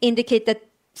 indicate that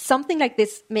something like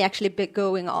this may actually be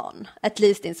going on, at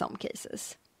least in some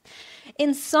cases.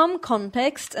 In some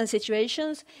contexts and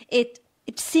situations, it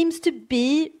seems to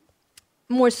be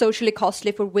more socially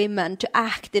costly for women to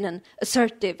act in an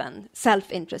assertive and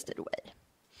self-interested way.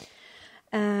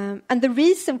 And the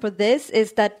reason for this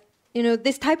is that,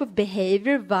 this type of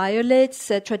behavior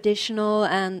violates traditional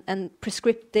and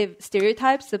prescriptive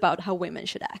stereotypes about how women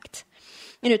should act.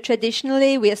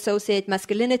 Traditionally, we associate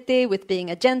masculinity with being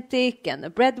agentic and a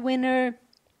breadwinner,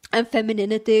 and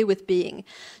femininity with being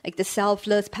the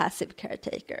selfless, passive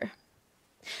caretaker.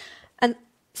 And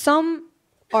some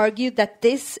argue that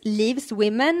this leaves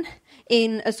women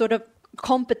in a sort of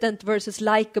competent versus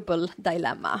likable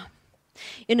dilemma.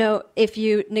 If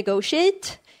you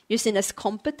negotiate, you're seen as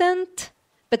competent,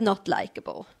 but not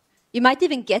likable. You might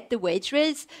even get the wage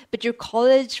raise, but your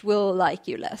college will like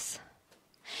you less.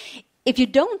 If you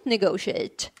don't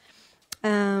negotiate,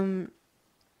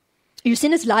 you're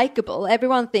seen as likable.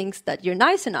 Everyone thinks that you're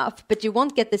nice enough, but you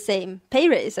won't get the same pay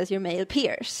raise as your male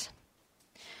peers.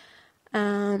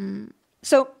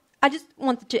 So I just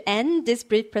wanted to end this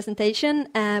brief presentation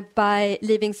by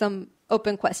leaving some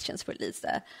open questions for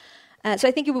Lise. So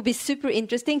I think it would be super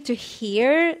interesting to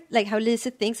hear how Lise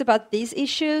thinks about these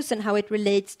issues and how it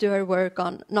relates to her work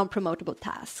on non-promotable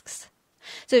tasks.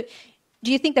 So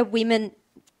do you think that women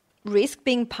risk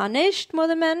being punished more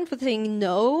than men for saying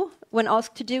no when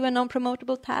asked to do a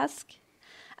non-promotable task?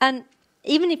 And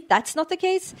even if that's not the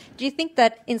case, do you think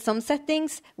that in some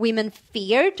settings women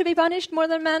fear to be punished more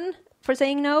than men for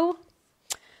saying no?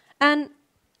 And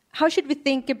how should we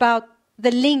think about the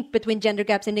link between gender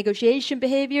gaps in negotiation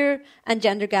behavior and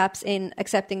gender gaps in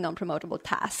accepting non-promotable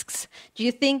tasks? Do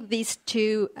you think these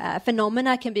two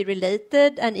phenomena can be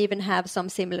related and even have some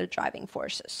similar driving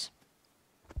forces?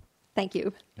 Thank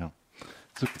you. Yeah.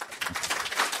 So,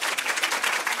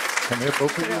 can we have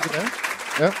both of you over there?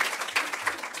 Yeah.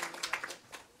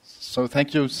 So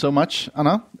thank you so much,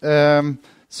 Anna.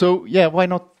 Why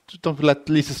not? Don't we let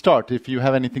Lise start? If you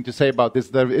have anything to say about this,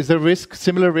 is there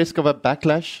similar risk of a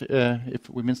backlash if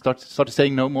women start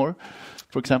saying no more,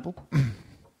 for example?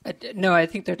 No, I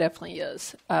think there definitely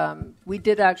is. We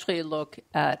did actually look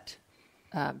at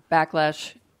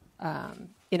backlash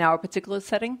in our particular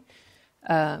setting.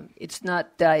 It's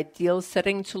not the ideal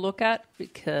setting to look at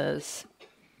because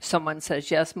someone says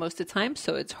yes most of the time,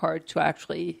 so it's hard to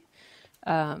actually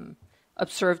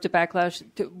observe the backlash.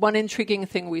 One intriguing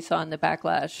thing we saw in the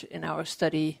backlash in our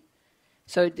study,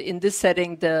 so in this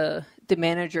setting, the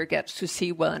manager gets to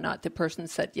see whether or not the person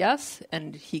said yes,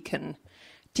 and he can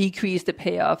decrease the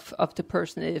payoff of the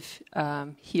person if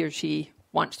he or she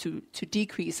wants to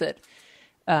decrease it.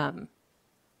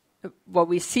 What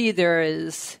we see there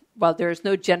is, while there is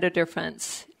no gender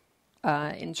difference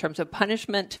in terms of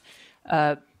punishment,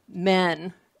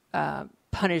 men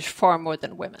punish far more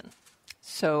than women.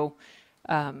 So,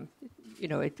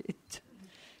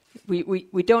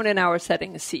 we don't in our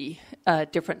setting see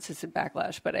differences in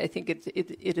backlash, but I think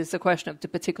it is a question of the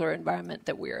particular environment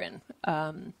that we're in.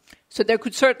 So there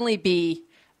could certainly be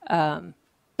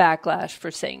backlash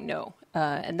for saying no.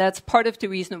 And that's part of the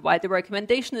reason why the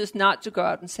recommendation is not to go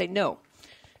out and say no.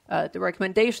 The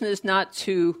recommendation is not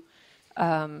to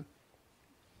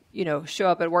show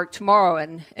up at work tomorrow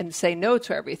and say no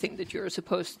to everything that you're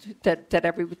supposed to,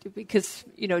 because,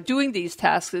 doing these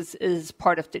tasks is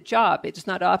part of the job. It's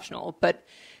not optional, but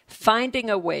finding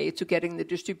a way to getting the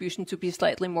distribution to be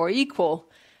slightly more equal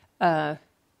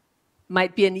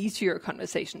might be an easier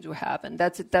conversation to have. And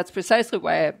that's precisely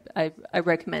why I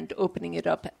recommend opening it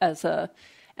up as a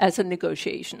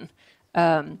negotiation.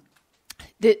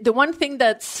 The one thing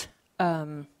that's,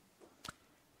 for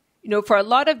a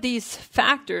lot of these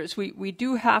factors, we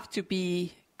do have to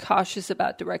be cautious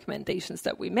about the recommendations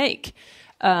that we make.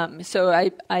 So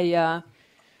I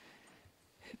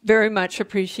very much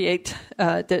appreciate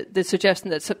the suggestion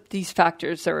that these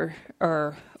factors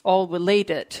are all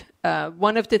related.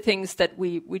 One of the things that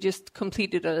we just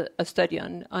completed a study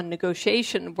on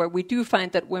negotiation, where we do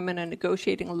find that women are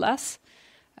negotiating less,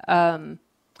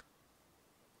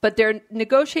 but they're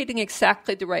negotiating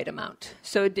exactly the right amount.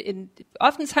 So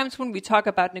oftentimes when we talk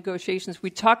about negotiations, we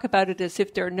talk about it as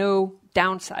if there are no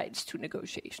downsides to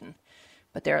negotiation.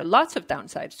 But there are lots of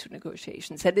downsides to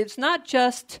negotiations. And it's not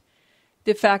just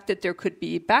the fact that there could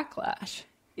be backlash.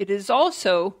 It is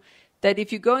also that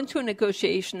if you go into a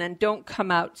negotiation and don't come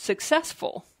out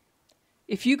successful,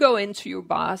 if you go into your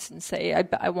boss and say,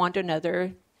 I want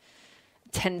another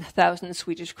 10,000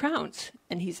 Swedish crowns,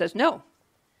 and he says no,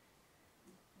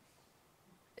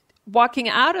 walking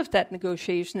out of that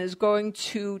negotiation is going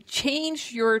to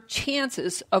change your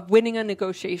chances of winning a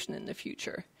negotiation in the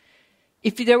future.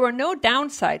 If there were no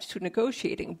downsides to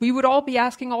negotiating, we would all be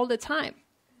asking all the time.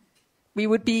 We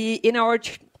would be in our,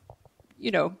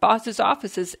 boss's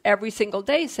offices every single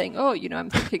day saying,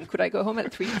 I'm thinking, could I go home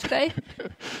at 3 today?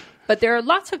 But there are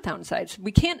lots of downsides.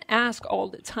 We can't ask all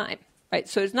the time, right?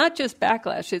 So it's not just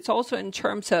backlash. It's also in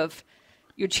terms of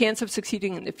your chance of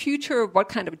succeeding in the future, what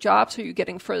kind of jobs are you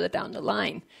getting further down the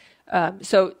line.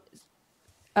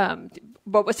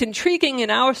 What was intriguing in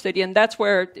our study, and that's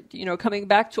where, coming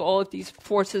back to all of these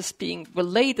forces being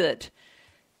related,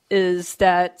 is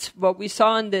that what we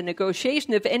saw in the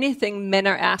negotiation, if anything, men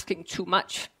are asking too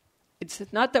much. It's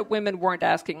not that women weren't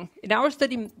asking. In our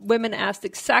study, women asked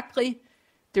exactly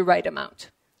the right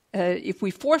amount. If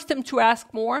we forced them to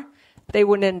ask more, they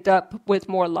would end up with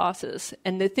more losses.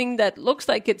 And the thing that looks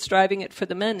like it's driving it for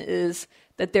the men is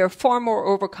that they're far more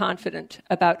overconfident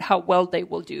about how well they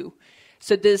will do.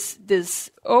 So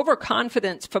this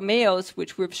overconfidence for males,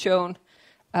 which we've shown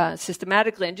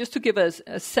systematically. And just to give us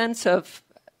a sense of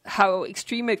how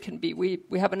extreme it can be, we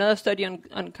have another study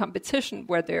on competition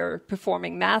where they're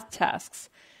performing math tasks,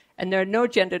 and there are no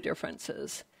gender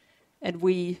differences. And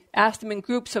we asked them in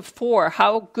groups of 4,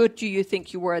 how good do you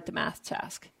think you were at the math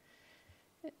task?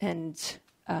 And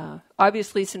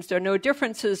obviously, since there are no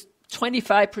differences,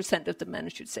 25% of the men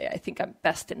should say, I think I'm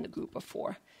best in the group of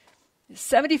 4.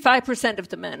 75% of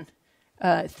the men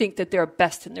think that they're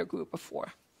best in their group of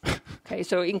 4. Okay,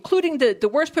 so including the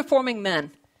worst performing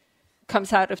men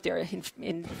comes out of there.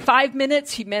 In 5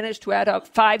 minutes, he managed to add up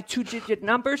 5 two-digit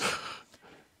numbers.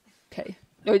 Okay.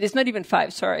 No, it's not even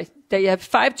 5, sorry. They have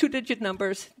 5 two-digit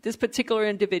numbers, this particular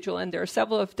individual, and there are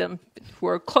several of them who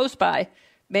are close by,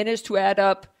 managed to add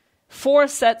up 4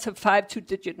 sets of 5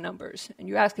 two-digit numbers. And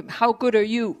you ask him, how good are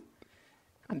you?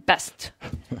 I'm best.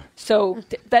 So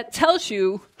that tells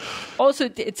you, also,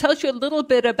 it tells you a little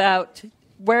bit about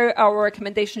where our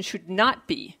recommendation should not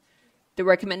be. The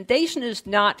recommendation is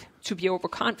not to be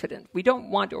overconfident. We don't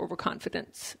want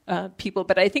overconfident people,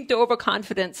 but I think the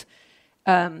overconfidence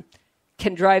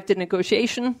can drive the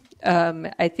negotiation.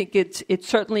 I think it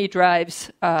certainly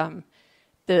drives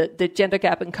the gender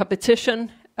gap in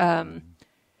competition.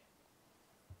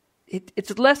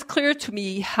 It's less clear to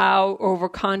me how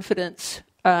overconfidence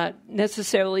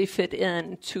necessarily fit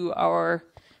into our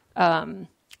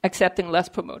accepting less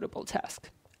promotable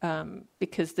task,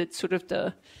 because it's sort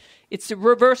of it's the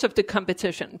reverse of the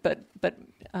competition, but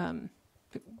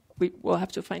we will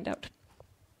have to find out.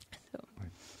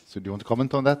 So do you want to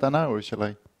comment on that, Anna, or shall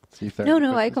I see if there No,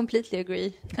 are I questions? completely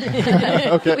agree.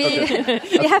 Okay.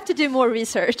 We have to do more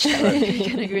research. We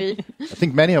can agree. I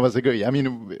think many of us agree. I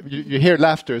mean, you hear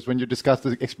laughter when you discuss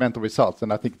the experimental results,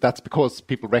 and I think that's because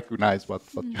people recognize what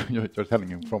you're telling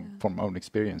them from own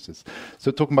experiences.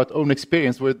 So talking about own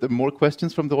experience, were there more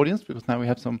questions from the audience? Because now we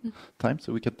have some time,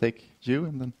 so we can take you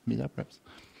and then Mia, perhaps.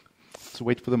 So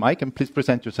wait for the mic, and please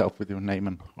present yourself with your name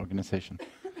and organization.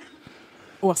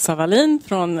 Åsa Wallin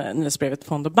från nyhetsbrevet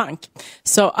Fond och Bank.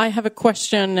 So I have a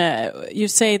question. You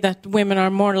say that women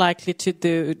are more likely to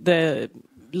do the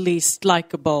least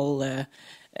likable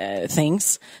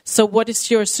things. So what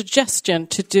is your suggestion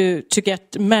to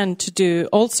get men to do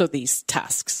also these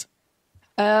tasks?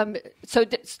 But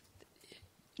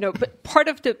part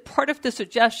of the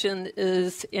suggestion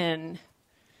is in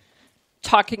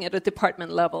talking at a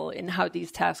department level in how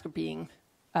these tasks are being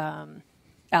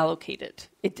allocated.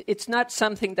 It's not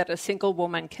something that a single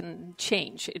woman can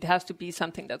change. It has to be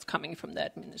something that's coming from the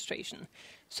administration.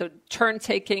 So turn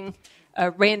taking,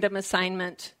 random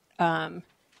assignment,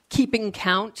 keeping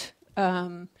count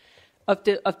of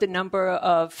the number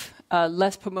of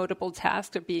less promotable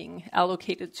tasks are being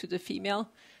allocated to the female.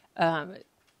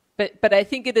 But I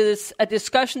think it is a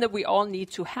discussion that we all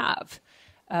need to have.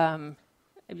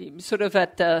 Sort of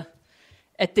at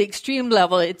the extreme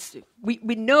level,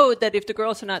 we know that if the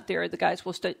girls are not there, the guys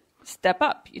will step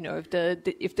up. You know,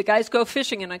 if the guys go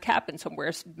fishing in a cabin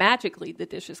somewhere, magically the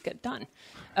dishes get done.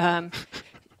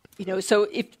 So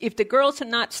if the girls are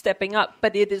not stepping up,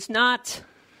 but it is not,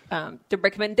 the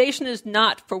recommendation is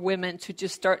not for women to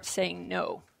just start saying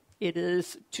no. It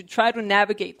is to try to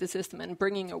navigate the system and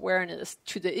bringing awareness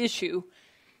to the issue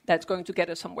that's going to get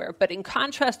us somewhere. But in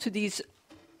contrast to these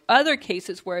other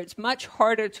cases where it's much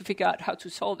harder to figure out how to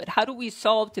solve it. How do we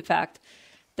solve the fact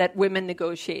that women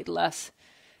negotiate less,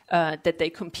 that they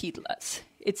compete less?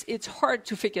 It's hard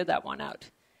to figure that one out.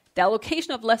 The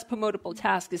allocation of less promotable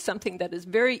tasks is something that is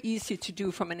very easy to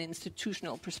do from an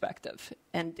institutional perspective.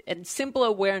 And simple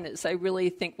awareness, I really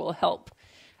think, will help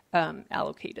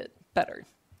allocate it better.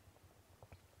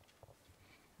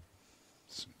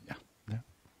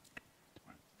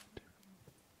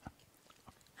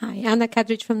 Hi, Anna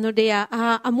Kadrich from Nordea.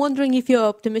 I'm wondering if you're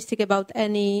optimistic about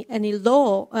any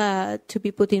law to be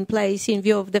put in place in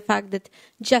view of the fact that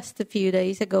just a few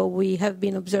days ago we have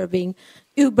been observing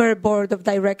Uber board of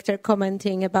director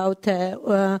commenting about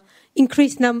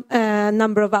increased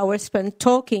number of hours spent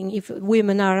talking if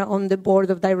women are on the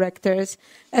board of directors,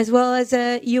 as well as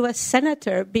a U.S.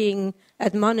 senator being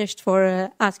admonished for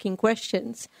asking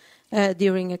questions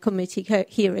during a committee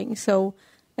hearing. So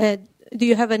do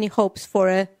you have any hopes for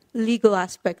a legal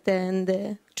aspect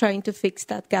and trying to fix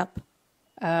that gap?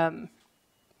 I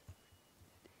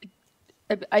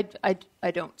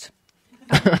don't.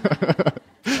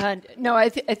 No, I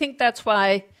think that's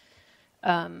why.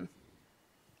 I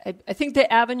think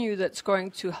the avenue that's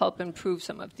going to help improve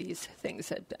some of these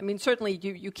things. I mean, certainly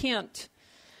you can't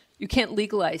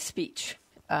legalize speech,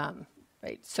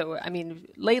 right? So I mean,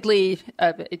 lately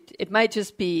it might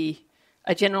just be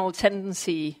a general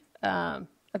tendency.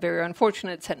 A very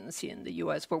unfortunate tendency in the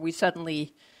U.S. where we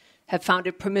suddenly have found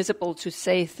it permissible to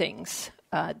say things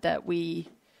that we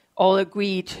all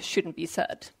agreed shouldn't be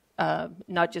said,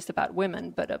 not just about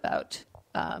women, but about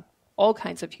all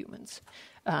kinds of humans.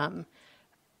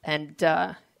 And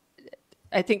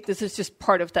I think this is just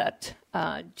part of that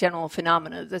general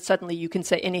phenomena, that suddenly you can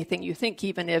say anything you think,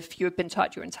 even if you've been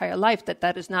taught your entire life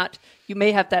that is not, you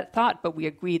may have that thought, but we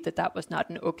agreed that was not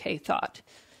an okay thought.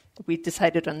 We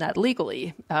decided on that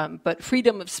legally. But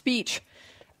freedom of speech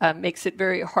makes it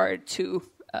very hard to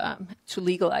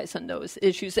legalize on those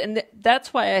issues. And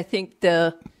that's why I think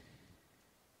the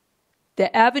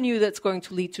avenue that's going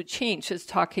to lead to change is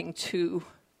talking to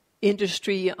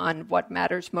industry on what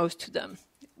matters most to them,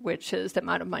 which is the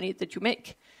amount of money that you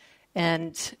make.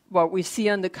 And what we see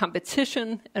on the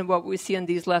competition and what we see on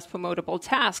these less promotable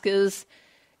tasks is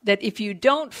that if you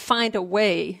don't find a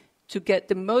way to get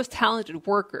the most talented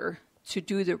worker to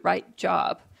do the right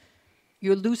job,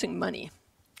 you're losing money.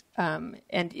 And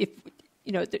if,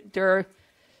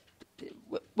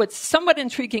 what's somewhat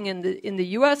intriguing in the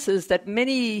U.S. is that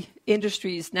many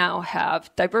industries now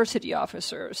have diversity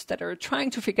officers that are trying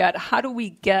to figure out how do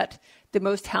we get the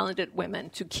most talented women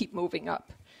to keep moving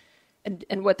up.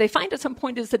 And what they find at some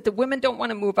point is that the women don't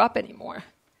want to move up anymore.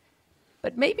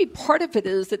 But maybe part of it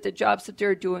is that the jobs that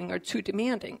they're doing are too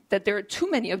demanding, that there are too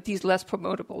many of these less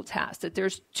promotable tasks, that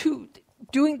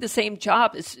doing the same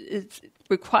job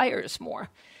requires more.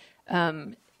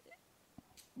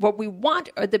 What we want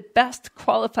are the best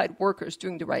qualified workers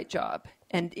doing the right job.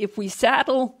 And if we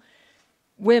saddle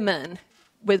women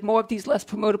with more of these less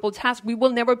promotable tasks, we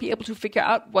will never be able to figure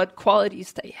out what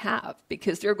qualities they have,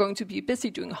 because they're going to be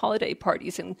busy doing holiday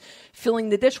parties and filling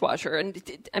the dishwasher.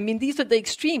 And these are the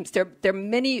extremes. There are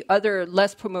many other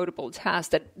less promotable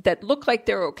tasks that look like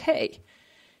they're okay.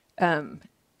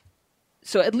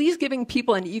 So at least giving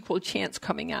people an equal chance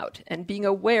coming out and being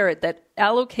aware that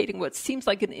allocating what seems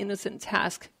like an innocent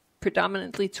task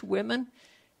predominantly to women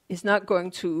is not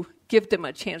going to give them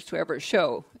a chance to ever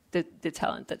show the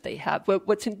talent that they have.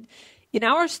 What's in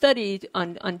our study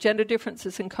on gender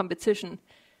differences in competition,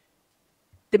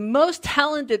 the most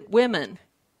talented women,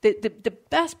 the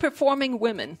best performing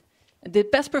women, the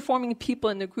best performing people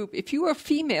in the group, if you are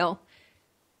female,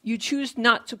 you choose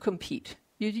not to compete.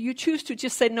 You choose to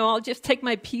just say, no, I'll just take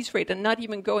my piece rate and not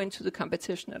even go into the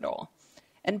competition at all.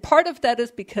 And part of that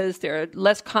is because they're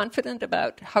less confident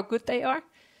about how good they are.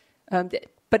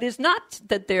 But it's not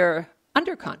that they're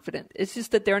underconfident. It's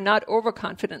just that they're not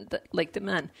overconfident like the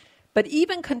men. But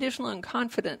even conditional on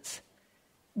confidence,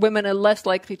 women are less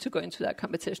likely to go into that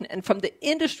competition. And from the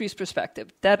industry's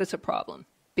perspective, that is a problem.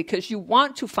 Because you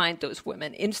want to find those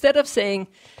women. Instead of saying,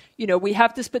 we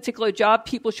have this particular job,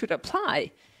 people should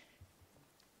apply.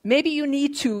 Maybe you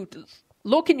need to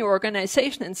look in your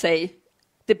organization and say,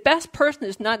 the best person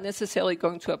is not necessarily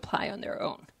going to apply on their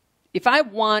own. If I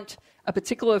want a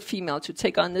particular female to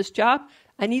take on this job,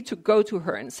 I need to go to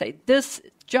her and say, this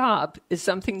job is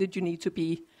something that you need to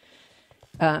be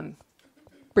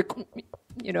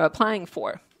applying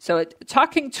for. So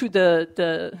talking to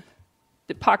the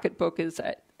pocketbook is,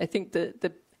 I think,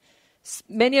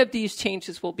 many of these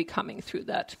changes will be coming through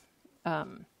that,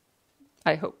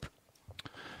 I hope.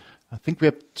 I think we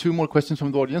have two more questions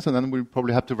from the audience, and then we'll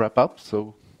probably have to wrap up.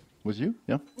 So, was you?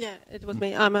 Yeah? Yeah, it was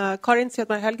me. I'm Karin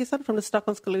Svedberg-Helgesson from the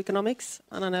Stockholm School of Economics.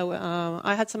 And I know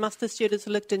I had some master's students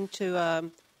who looked into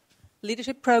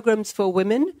leadership programs for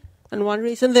women. And one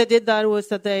reason they did that was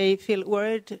that they feel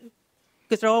worried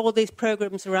because there are all these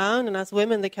programs around. And as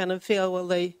women, they kind of feel, well,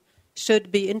 they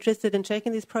should be interested in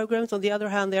taking these programs. On the other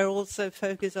hand, they're also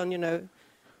focused on,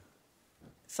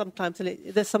 sometimes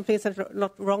there's something that's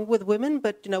not wrong with women,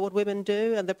 but what women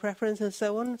do and their preference and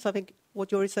so on. So I think what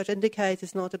your research indicates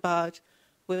is not about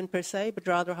women per se, but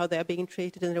rather how they're being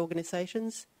treated in their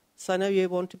organizations. So I know you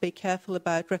want to be careful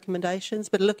about recommendations,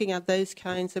 but looking at those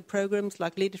kinds of programs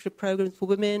like leadership programs for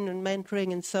women and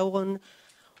mentoring and so on,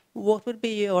 what would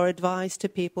be your advice to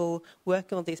people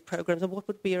working on these programs, and what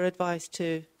would be your advice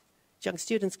to young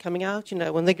students coming out,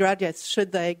 when they graduate?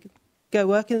 Should they go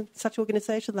work in such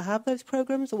organizations that have those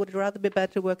programs, or would it rather be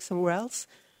better to work somewhere else?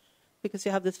 Because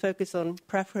you have this focus on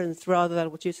preference rather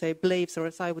than what you say beliefs, or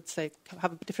as I would say,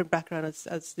 have a different background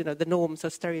as the norms or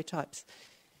stereotypes.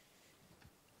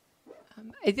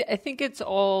 I think it's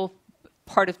all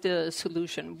part of the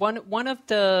solution. One of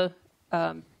the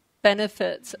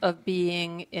benefits of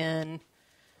being in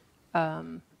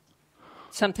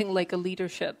something like a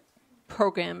leadership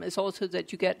program is also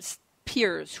that you get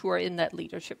peers who are in that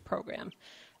leadership program.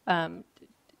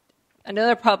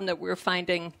 Another problem that we're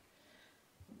finding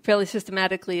fairly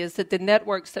systematically is that the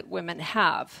networks that women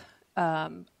have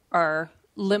are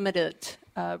limited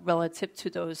relative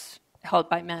to those held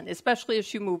by men, especially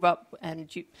as you move up and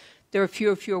there are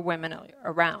fewer women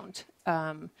around.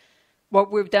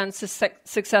 What we've done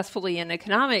successfully in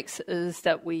economics is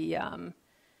that we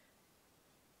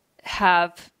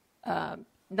have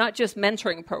not just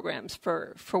mentoring programs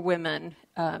for women,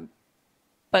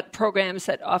 but programs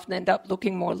that often end up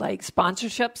looking more like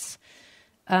sponsorships,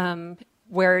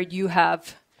 where you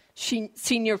have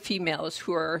senior females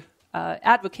who are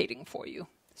advocating for you,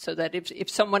 so that if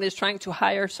someone is trying to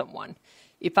hire someone,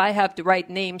 if I have the right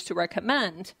names to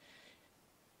recommend,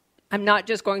 I'm not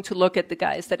just going to look at the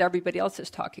guys that everybody else is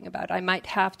talking about. I might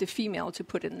have the female to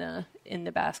put in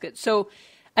the basket. So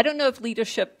I don't know if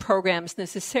leadership programs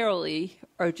necessarily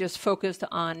are just focused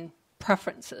on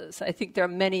preferences. I think there are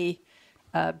many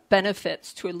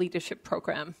benefits to a leadership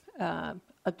program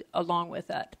along with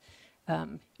that.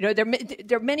 There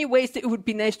are many ways that it would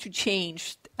be nice to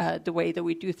change the way that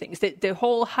we do things. The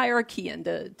whole hierarchy and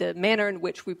the manner in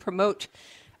which we promote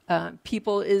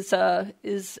people is a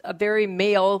very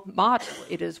male model.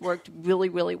 It has worked really,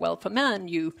 really well for men.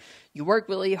 You work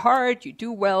really hard, you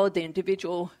do well, the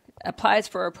individual applies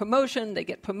for a promotion, they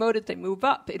get promoted, they move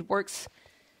up. It works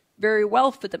very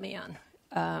well for the man.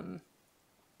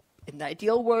 In the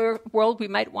ideal world, we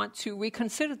might want to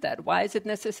reconsider that. Why is it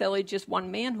necessarily just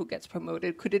one man who gets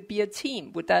promoted? Could it be a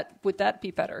team? Would that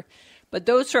be better? But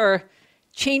those are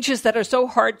changes that are so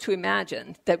hard to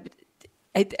imagine that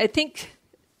I think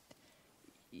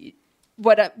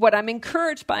what I'm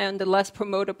encouraged by on the less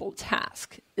promotable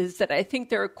task is that I think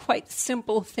there are quite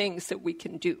simple things that we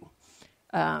can do.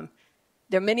 There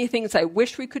are many things I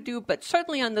wish we could do, but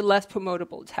certainly on the less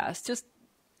promotable task, just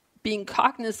being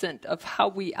cognizant of how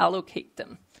we allocate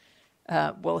them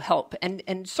will help.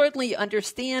 And certainly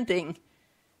understanding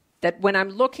that when I'm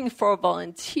looking for a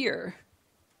volunteer,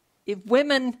 if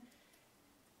women...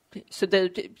 So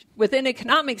within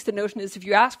economics, the notion is if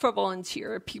you ask for a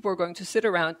volunteer, people are going to sit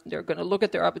around, and they're going to look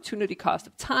at their opportunity cost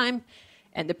of time,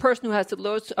 and the person who has the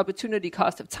lowest opportunity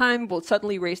cost of time will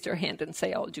suddenly raise their hand and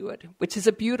say, I'll do it, which is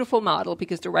a beautiful model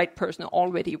because the right person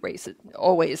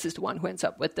always is the one who ends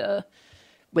up with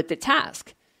the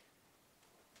task.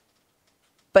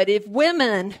 But if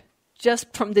women,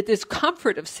 just from the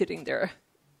discomfort of sitting there,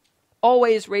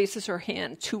 always raises her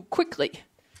hand too quickly,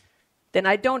 then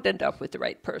I don't end up with the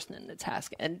right person in the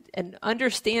task. And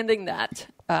understanding that,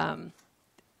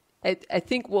 I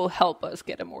think will help us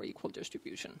get a more equal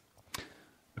distribution.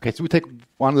 Okay, so we take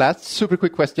one last super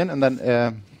quick question and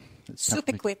then...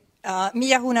 super quick.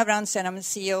 Mia Hornabrandsen, I'm the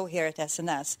CEO here at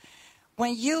SNS.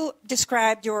 When you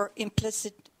described your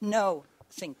implicit no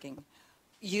thinking,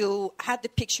 you had the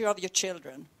picture of your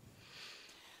children.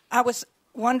 I was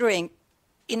wondering,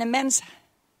 in a man's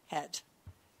head,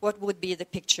 what would be the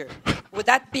picture? Would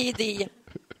that be the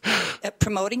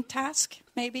promoting task,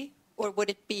 maybe? Or would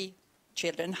it be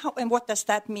children? And what does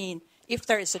that mean, if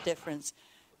there is a difference,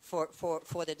 for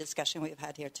the discussion we've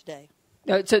had here today?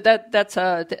 No, so that's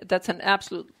an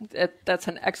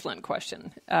excellent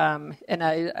question, and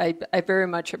I very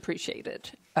much appreciate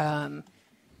it. I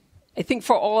think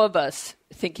for all of us,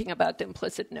 thinking about the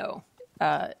implicit no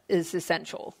is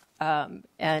essential,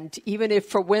 and even if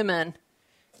for women,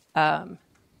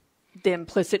 the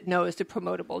implicit no is the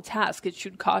promotable task, it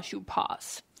should cause you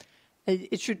pause.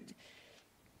 It should.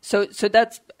 So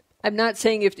that's. I'm not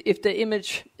saying if the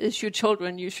image is your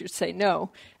children, you should say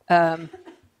no.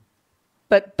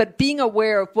 But being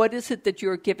aware of what is it that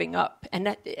you're giving up,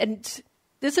 and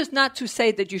this is not to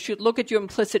say that you should look at your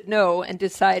implicit no and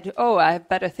decide, oh, I have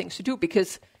better things to do,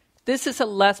 because this is a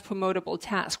less promotable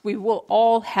task. We will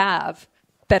all have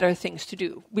better things to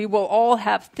do. We will all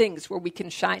have things where we can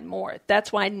shine more.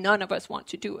 That's why none of us want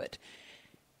to do it.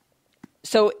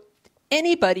 So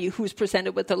anybody who's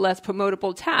presented with a less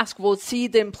promotable task will see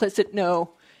the implicit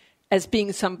no as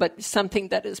being something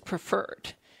that is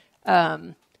preferred.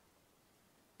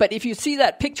 But if you see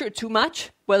that picture too much,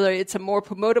 whether it's a more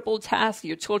promotable task,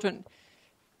 your children,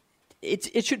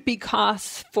 it should be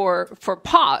cause for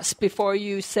pause before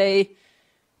you say,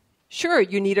 sure,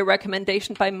 you need a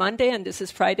recommendation by Monday and this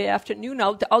is Friday afternoon.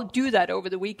 I'll do that over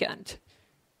the weekend.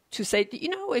 To say,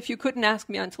 if you couldn't ask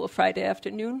me until Friday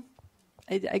afternoon,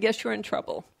 I guess you're in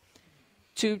trouble.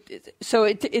 So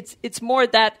it's more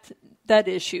that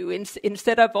issue.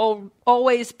 Instead of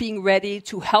always being ready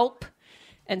to help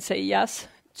and say yes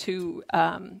to,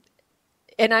 and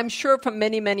I'm sure from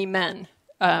many, many men,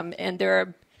 and there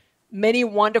are many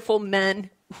wonderful men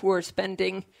who are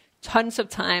spending tons of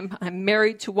time. I'm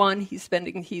married to one. He's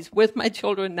with my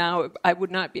children now. I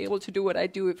would not be able to do what I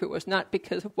do if it was not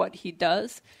because of what he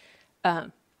does.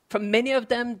 For many of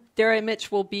them, their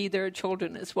image will be their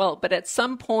children as well. But at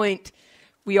some point,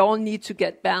 we all need to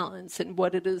get balance in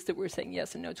what it is that we're saying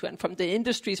yes and no to. And from the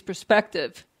industry's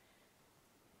perspective,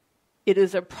 it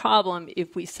is a problem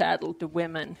if we saddle the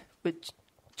women with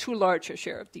too large a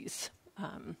share of these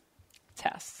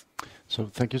tasks. So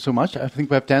thank you so much. I think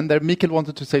we have to end there. Mikael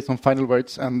wanted to say some final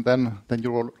words, and then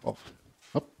you're all off.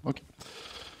 Oh, okay.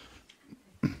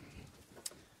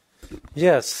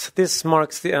 Yes, this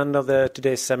marks the end of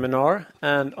today's seminar.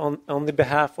 And on the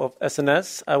behalf of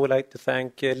SNS, I would like to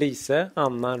thank Lise,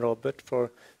 Anna, and Robert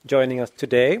for joining us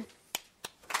today.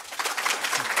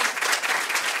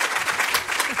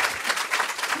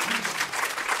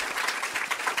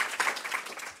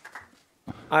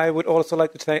 I would also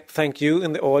like to thank you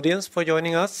in the audience for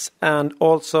joining us, and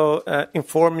also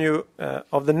inform you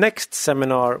of the next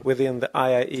seminar within the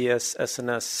IIES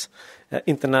SNS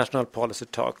International Policy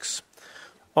Talks.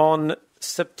 On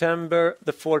September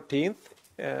the 14th,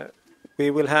 we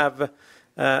will have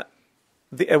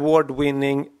the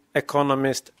award-winning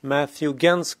economist Matthew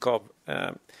Genskov,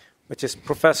 which is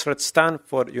professor at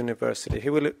Stanford University. He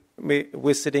will be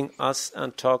visiting us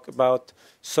and talk about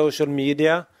social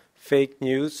media, fake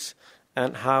news,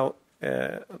 and how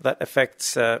that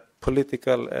affects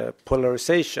political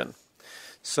polarization.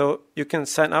 So you can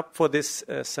sign up for this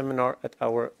seminar at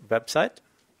our website.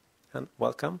 And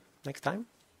welcome next time.